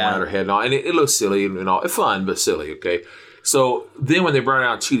little thing around her head and all. And it looks silly and all. It's fun, but silly, okay? So then when they brought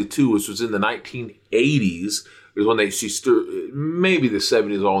out Cheetah 2, which was in the 1980s, was when maybe the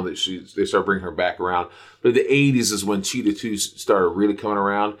 70s on that they started bringing her back around. But the 80s is when Cheetah 2 started really coming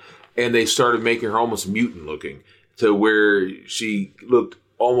around, and they started making her almost mutant looking to where she looked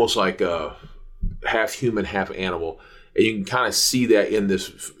almost like a half human, half animal. And you can kind of see that in this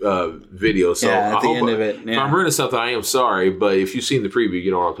video. So at the end of it. Yeah. If I'm ruining something, I am sorry. But if you've seen the preview,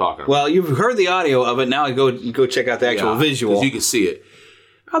 you know what I'm talking about. Well, you've heard the audio of it. Now go check out the actual visual. Because you can see it.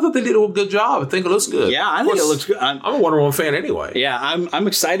 I thought they did a good job. I think it looks good. Yeah, I think it looks good. I'm a Wonder Woman fan anyway. Yeah, I'm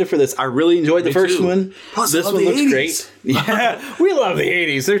excited for this. I really enjoyed the first one. Plus, this one looks 80s. Great. Yeah, we love the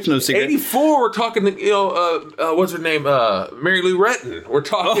 80s. There's no secret. 84, we're talking, what's her name? Mary Lou Retton. We're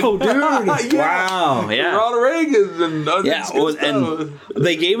talking. Oh, dude. Wow. Yeah. Ronald Reagan and other stuff. And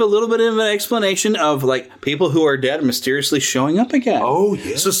they gave a little bit of an explanation of like people who are dead mysteriously showing up again. Oh,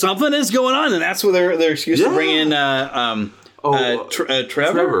 yeah. So something is going on, and that's what their excuse to bring in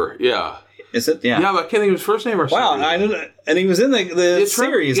Trevor. Yeah. Is it? Yeah. Yeah, but I can't think of his first name or something. Wow, I don't know. And he was in the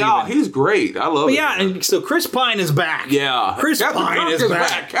series. Yeah, he's great. I love it. Yeah, and so Chris Pine is back. Yeah. Captain Pine Kirk is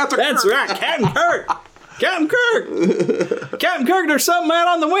back. That's right. Captain Kirk. Captain Kirk. Captain Kirk, there's something out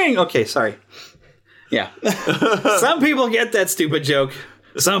on the wing. Okay, sorry. Yeah. Some people get that stupid joke.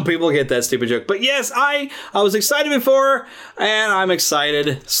 But yes, I was excited before, and I'm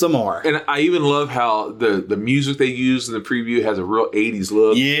excited some more. And I even love how the music they use in the preview has a real 80s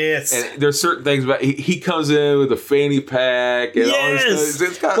look. Yes. And there's certain things about he comes in with a fanny pack and all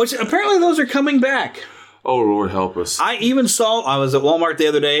this stuff. Which apparently those are coming back. Oh, Lord help us. I was at Walmart the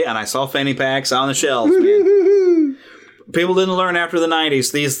other day, and I saw fanny packs on the shelves, man. People didn't learn after the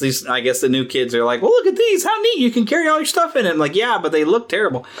 90s. These, I guess the new kids are like, well, look at these. How neat. You can carry all your stuff in it. I'm like, yeah, but they look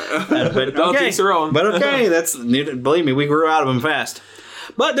terrible. But okay. Their own. But okay. Believe me, we grew out of them fast.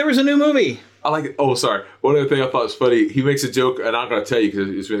 But there was a new movie. I like it. Oh, sorry. One other thing I thought was funny. He makes a joke, and I'm not going to tell you because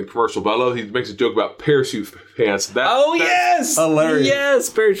it's been a commercial, but I love he makes a joke about parachute pants. That's hilarious. Yes,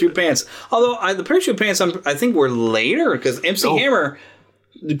 parachute pants. Although the parachute pants, I think, were later because MC Hammer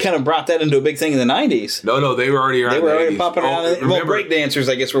kind of brought that into a big thing in the 90s. No, they were already around. They were already popping around. Well, break dancers,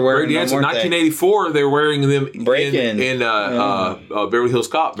 I guess, were wearing them. In 1984, they were wearing them in Beverly Hills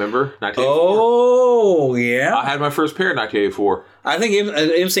Cop. Remember? 1984. Oh, yeah. I had my first pair in 1984. I think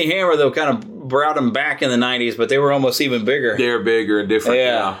MC Hammer, though, kind of brought them back in the 90s, but they were almost even bigger. They were bigger and different.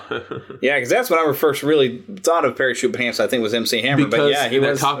 Yeah. Yeah, because that's when I first really thought of parachute pants, I think, was MC Hammer. Because but yeah, he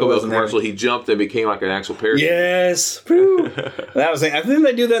was. Taco Bell commercial, he jumped and became like an actual parachute. Yes. That was. I think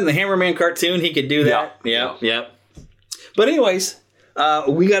they do that in the Hammerman cartoon. He could do that. Yeah. But anyways,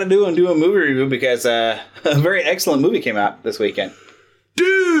 we got to do a movie review because a very excellent movie came out this weekend.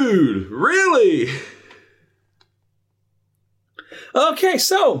 Dude, really? Okay,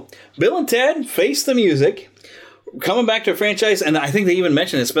 so Bill and Ted Face the Music, coming back to a franchise, and I think they even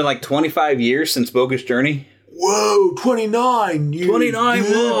mentioned it's been like 25 years since Bogus Journey. Whoa, 29 years. 29,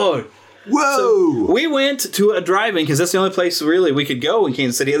 whoa. So we went to a drive-in because that's the only place really we could go in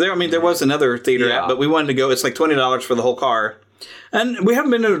Kansas City. There was another theater, but we wanted to go. It's like $20 for the whole car. And we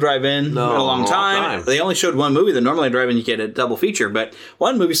haven't been to a drive-in in a long time. They only showed one movie. Normally a drive-in you get a double feature, but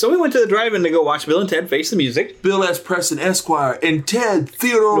one movie. So we went to the drive-in to go watch Bill and Ted Face the Music. Bill S. Preston Esquire and Ted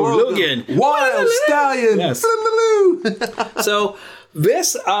Theodore Logan. Wild Stallion. Yes. So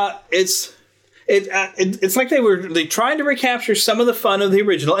this, it's like they tried to recapture some of the fun of the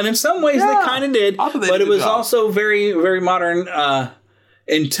original, and in some ways they kind of did, but it was also very, very modern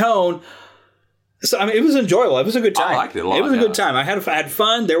in tone. So, it was enjoyable. It was a good time. I liked it a lot. It was a good time. I had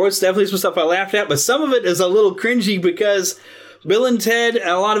fun. There was definitely some stuff I laughed at, but some of it is a little cringy because Bill and Ted, and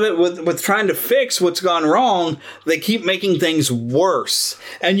a lot of it with trying to fix what's gone wrong, they keep making things worse.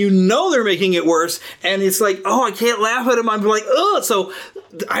 And they're making it worse, and it's like, oh, I can't laugh at them. I'm like, ugh. So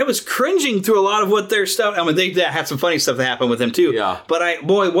I was cringing through a lot of what their stuff. They had some funny stuff that happened with them too. Yeah. But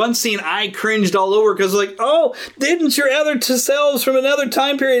one scene I cringed all over because like, oh, didn't your other selves from another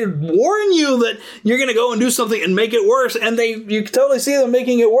time period warn you that you're going to go and do something and make it worse? And you totally see them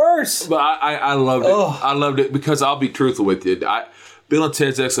making it worse. But I loved it. Oh. I loved it because I'll be truthful with you. Bill and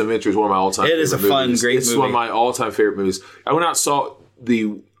Ted's Excellent Adventure is one of my all-time favorite movies. It is a fun, great movie. It's one of my all-time favorite movies. I went out and saw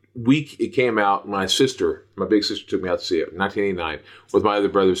the week it came out. My big sister took me out to see it in 1989 with my other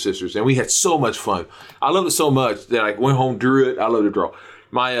brothers and sisters, and we had so much fun. I loved it so much that I went home, drew it. I love to draw.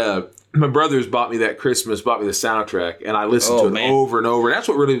 My brothers bought me the soundtrack, and I listened to it over and over. And that's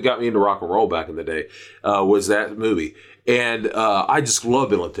what really got me into rock and roll back in the day, was that movie. And I just love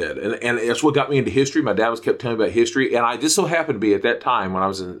Bill and Ted. And that's what got me into history. My dad kept telling me about history. And I just so happened to be at that time when I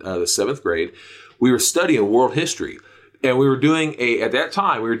was in the 7th grade, we were studying world history. And we were doing at that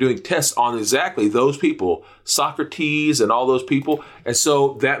time, we were doing tests on exactly those people, Socrates and all those people. And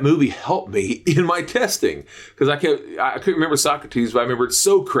so that movie helped me in my testing because I couldn't remember Socrates, but I remembered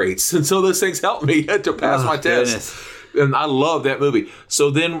Socrates. And so those things helped me to pass my test. And I love that movie. So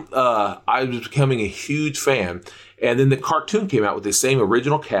then I was becoming a huge fan. And then the cartoon came out with the same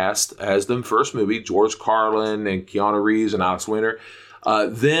original cast as the first movie, George Carlin and Keanu Reeves and Alex Winter.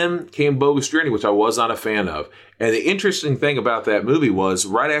 Then came Bogus Journey, which I was not a fan of. And the interesting thing about that movie was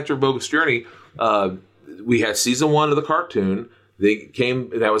right after Bogus Journey, we had season 1 of the cartoon.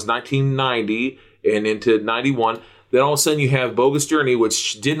 That was 1990 and into 91. Then all of a sudden you have Bogus Journey,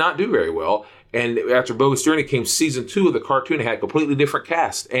 which did not do very well. And after Bogus Journey came season 2 of the cartoon. It had a completely different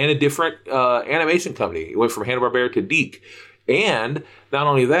cast and a different animation company. It went from Hanna-Barbera to Deke. And not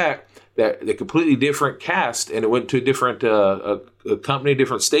only that the completely different cast, and it went to a different a company,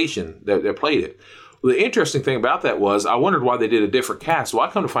 different station that played it. Well, the interesting thing about that was I wondered why they did a different cast. Well,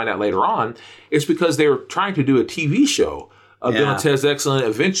 I come to find out later on, it's because they were trying to do a TV show of Bill and Ted's Excellent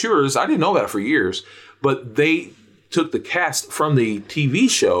Adventures. I didn't know about it for years, but they took the cast from the TV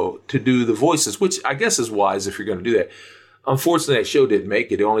show to do the voices, which I guess is wise if you're going to do that. Unfortunately, that show didn't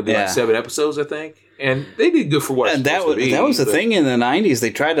make it. It only did like 7 episodes, I think. And they did good for what it's supposed to be. That was the thing in the 90s.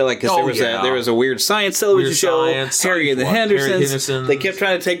 They tried to, because there was a weird science television show, Harry and the Hendersons. They kept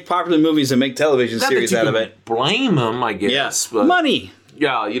trying to take popular movies and make television series out of it. Blame them, I guess. Yeah. But, money.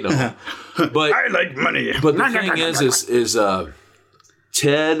 Yeah, you know. But I like money. But the thing is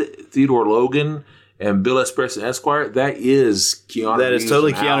Ted, Theodore Logan, and Bill S. Preston Esquire, that is Keanu Reeves. That is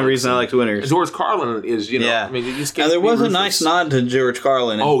totally Keanu Reeves and Alex Winter. George Carlin is, I mean, you just can't. Now, there was a nice nod to George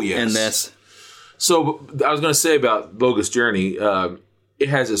Carlin in this. So I was going to say about Bogus Journey, it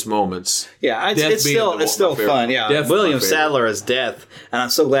has its moments. Yeah, it's still fun. Yeah, Death William Sadler as Death, and I'm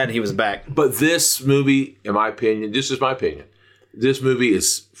so glad he was back. But this movie, in my opinion, this is my opinion, this movie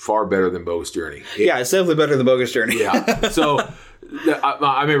is far better than Bogus Journey. It's definitely better than Bogus Journey. Yeah, so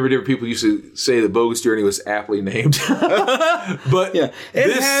I remember different people used to say that Bogus Journey was aptly named, but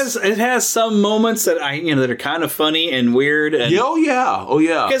it has some moments that that are kind of funny and weird. And, oh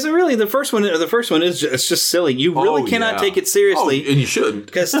yeah, because really the first one is just silly. You really cannot take it seriously, and you shouldn't,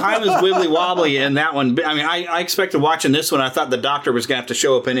 because time is wibbly wobbly in that one. I mean, I expected watching this one. I thought the Doctor was going to have to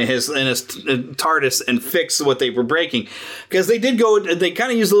show up in his TARDIS and fix what they were breaking, because they did go. They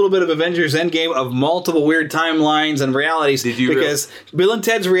kind of used a little bit of Avengers Endgame of multiple weird timelines and realities. Did you? Bill and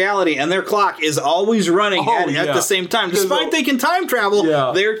Ted's reality and their clock is always running at the same time. Despite they can time travel,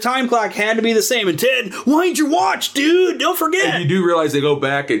 their time clock had to be the same. And Ted, wind your watch, dude. Don't forget. And you do realize they go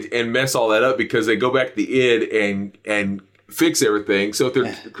back and mess all that up because they go back to the inn and fix everything. So if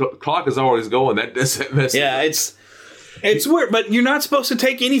their clock is always going, that doesn't mess it up. It's weird, but you're not supposed to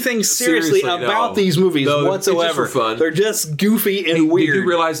take anything seriously about these movies whatsoever. It's just for fun. They're just goofy and weird. Did you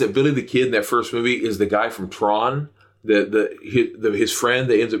realize that Billy the Kid in that first movie is the guy from Tron? His friend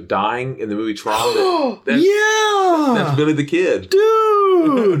that ends up dying in the movie Tron. That's Billy the Kid,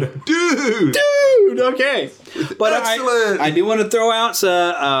 dude. Okay, but excellent. I do want to throw out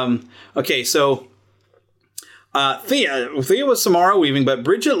Thea was Samara Weaving, but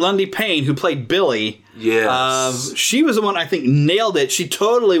Bridget Lundy Payne, who played Billy, she was the one I think nailed it. She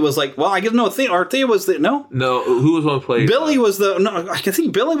totally was like, well, I guess Thea was the no, who was the one who played Billy? I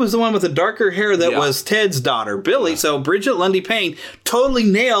think Billy was the one with the darker hair that was Ted's daughter, Billy. So Bridget Lundy Payne totally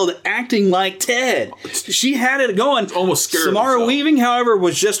nailed acting like Ted. She had it going. Almost scared. Samara Weaving, however,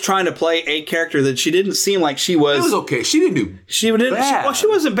 was just trying to play a character that she didn't seem like she was. It was okay. She didn't do. She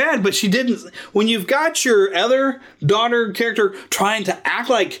wasn't bad, but she didn't. When you've got your other daughter character trying to act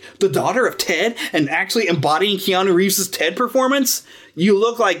like the daughter of Ted and actually embodying Keanu Reeves' Ted performance, you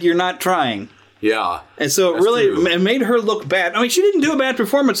look like you're not trying. Yeah. And so it made her look bad. I mean, she didn't do a bad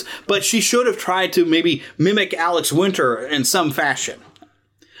performance, but she should have tried to maybe mimic Alex Winter in some fashion.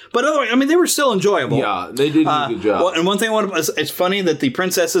 But otherwise, I mean, they were still enjoyable. Yeah, they did a good job. Well, and one thing it's funny that the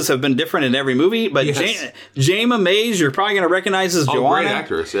princesses have been different in every movie, but Jayma Mays, you're probably going to recognize as Joanna. Great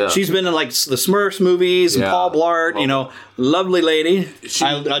actress, yeah. She's been in like the Smurfs movies and Paul Blart, lovely lady.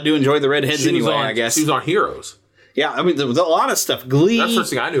 I do enjoy the redheads anyway, I guess. She was on Heroes. Yeah, I mean, there was a lot of stuff. Glee. That's the first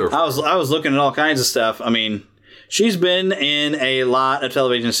thing I knew her from. I was looking at all kinds of stuff. I mean, she's been in a lot of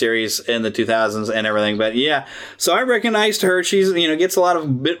television series in the 2000s and everything, but yeah. So I recognized her. She's gets a lot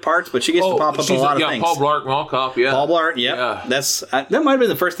of bit parts, but she gets to pop up in a lot of things. Paul Blart Mall Cop, yeah. Paul Blart, yep. Yeah. That might have been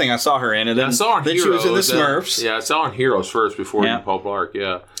the first thing I saw her in. And then, I saw her in Heroes. Then she was in the Smurfs. I saw her in Heroes first before Paul Blart,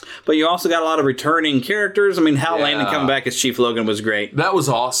 yeah. but you also got a lot of returning characters. I mean, Hal Landon coming back as Chief Logan was great. That was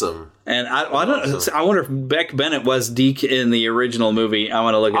awesome. And I wonder if Beck Bennett was Deke in the original movie. I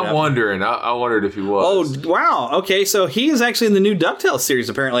want to look it up. I'm wondering. I wondered if he was. Oh, wow. Okay, so he is actually in the new DuckTales series,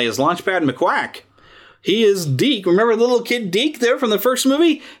 apparently, as Launchpad McQuack. He is Deke. Remember the little kid Deke there from the first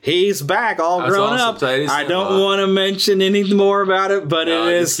movie? He's back, all grown up. I don't want to mention anything more about it, but it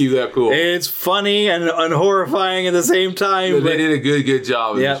is that cool. It's funny and horrifying at the same time. Yeah, they did a good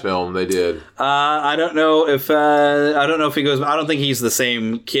job in this film. They did. I don't know if he goes. I don't think he's the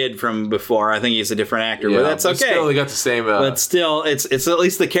same kid from before. I think he's a different actor, but that's okay. Still, they got the same. But still, it's at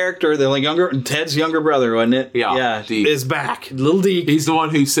least the character, the Ted's younger brother, wasn't it? Yeah, Deke is back. Little Deke. He's the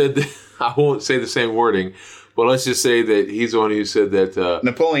one who said that. I won't say the same wording, but let's just say that he's the one who said that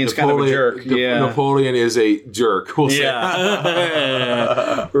Napoleon's kind of a jerk. Napoleon is a jerk. We'll say.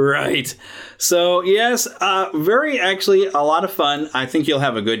 Right. So yes, actually a lot of fun. I think you'll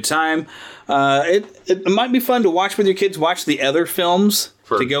have a good time. It might be fun to watch with your kids. Watch the other films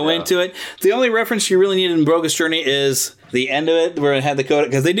to go into it. The only reference you really need in Bogus Journey is the end of it, where it had the code,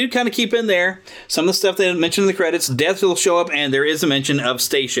 because they do kind of keep in there some of the stuff they didn't mention in the credits. Death will show up, and there is a mention of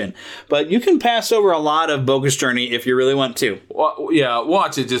Station. But you can pass over a lot of Bogus Journey if you really want to. Well, yeah,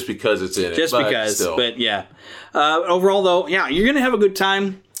 watch it just because it's in it. Just because, but yeah. Overall, though, yeah, you're going to have a good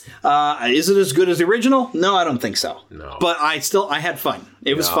time. Is it as good as the original? No, I don't think so. No. But I had fun.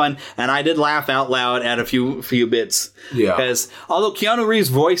 It was fun, and I did laugh out loud at a few bits. Yeah. Because although Keanu Reeves'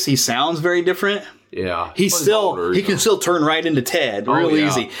 voice, he sounds very different. Yeah. He can still turn right into Ted real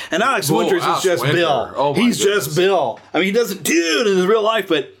easy. And Alex Winters is just Bill. Oh, he's just Bill. I mean, he doesn't do it in his real life,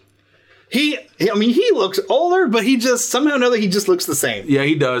 but he looks older, but he just somehow or another he just looks the same. Yeah,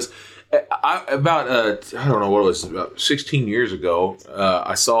 he does. I don't know what it was, about 16 years ago,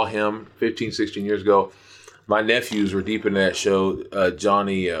 I saw him 15, 16 years ago. My nephews were deep into that show,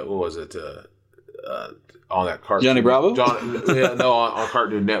 Johnny, what was it, on that cartoon. Johnny Bravo? On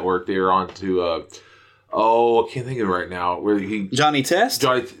Cartoon Network. They were on to, I can't think of it right now. Where Johnny Test?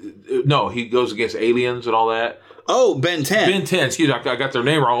 He goes against aliens and all that. Oh, Ben 10. Ben 10, excuse me, I got their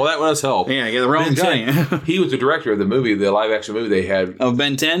name wrong. Well, that does help. Yeah, I get the wrong Johnny. He was the director of the movie, the live-action movie they had. Oh,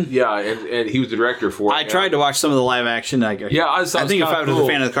 Ben 10? Yeah, and he was the director for it. I tried to watch some of the live-action. I think if I was a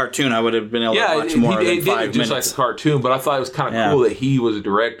fan of the cartoon, I would have been able to watch more than 5 minutes. Just like the cartoon, but I thought it was kind of cool that he was a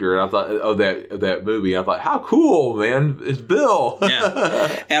director, and I thought of that movie. I thought, how cool, man! It's Bill.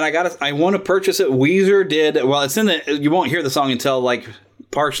 Yeah, and I want to purchase it. Weezer did. Well, it's in the. You won't hear the song until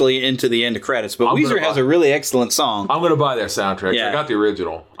partially into the end of credits, but Weezer has a really excellent song. I'm going to buy that soundtrack. Yeah. I got the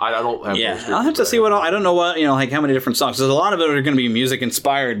original. I don't have. Yeah, I'll have to see what. I don't know what how many different songs. Because a lot of it are going to be music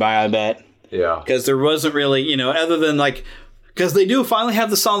inspired by. I bet. Yeah. Because there wasn't really other than because they do finally have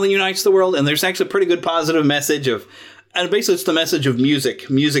the song that unites the world, and there's actually a pretty good positive message of. And basically, it's the message of music.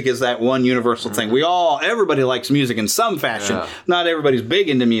 Music is that one universal thing. Everybody likes music in some fashion. Yeah. Not everybody's big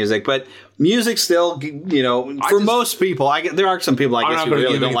into music, but music still, most people, there are some people, I guess, who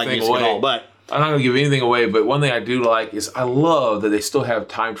really don't like music at all. But I'm not going to give anything away, but one thing I do like is I love that they still have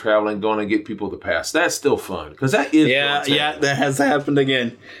time traveling, going to get people to the past. That's still fun, because that is that has happened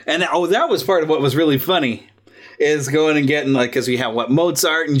again. And that was part of what was really funny. Is going and getting because we have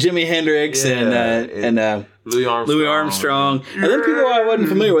Mozart and Jimi Hendrix and Louis Armstrong, and then people I wasn't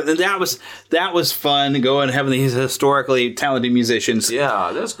familiar with, and that was fun going and having these historically talented musicians. Yeah,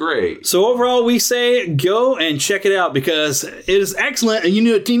 that's great. So overall, we say go and check it out because it is excellent, and you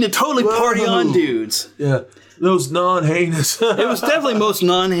need to totally party on, dudes. Yeah. Those non-heinous. It was definitely most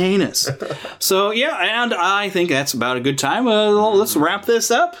non-heinous. So, yeah, and I think that's about a good time. Let's wrap this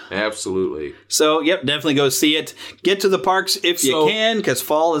up. Absolutely. So, yep, definitely go see it. Get to the parks if you can, because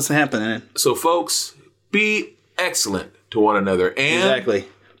fall is happening. So, folks, be excellent to one another. And exactly.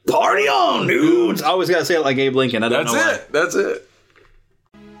 Party on, dudes! I always got to say it like Abe Lincoln. I don't know why. That's it.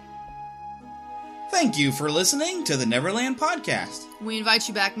 Thank you for listening to the Neverland Podcast. We invite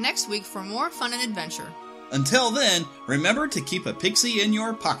you back next week for more fun and adventure. Until then, remember to keep a pixie in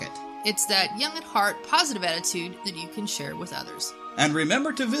your pocket. It's that young at heart, positive attitude that you can share with others. And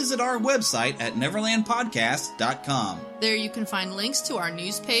remember to visit our website at neverlandpodcast.com. There you can find links to our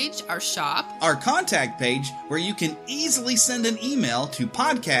news page, our shop, our contact page, where you can easily send an email to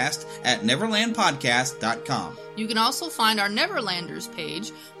podcast@neverlandpodcast.com. You can also find our Neverlanders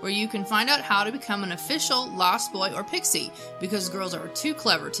page, where you can find out how to become an official Lost Boy or Pixie, because girls are too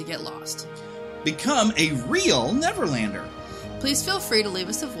clever to get lost. Become a real Neverlander. Please feel free to leave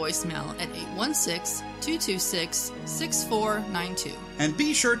us a voicemail at 816-226-6492. And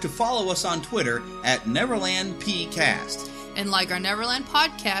be sure to follow us on Twitter at NeverlandPcast. And like our Neverland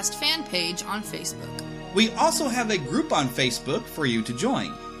Podcast fan page on Facebook. We also have a group on Facebook for you to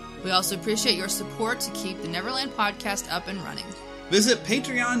join. We also appreciate your support to keep the Neverland Podcast up and running. Visit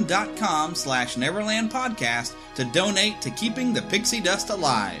patreon.com/Neverland Podcast to donate to keeping the pixie dust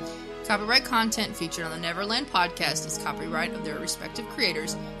alive. Copyright content featured on the Neverland Podcast is copyright of their respective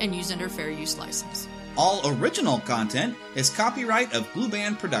creators and used under fair use license. All original content is copyright of Blue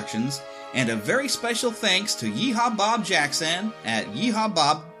Band Productions, and a very special thanks to Yeehaw Bob Jackson at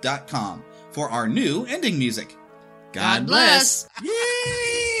yeehawbob.com for our new ending music. God bless!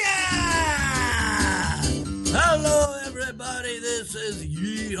 Hello, everybody. This is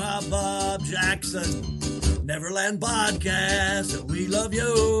Yeehaw Bob Jackson. Neverland Podcast, we love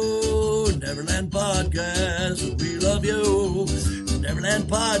you. Neverland Podcast, we love you. Neverland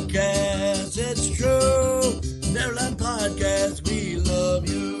Podcast, it's true. Neverland Podcast, we love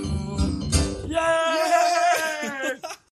you.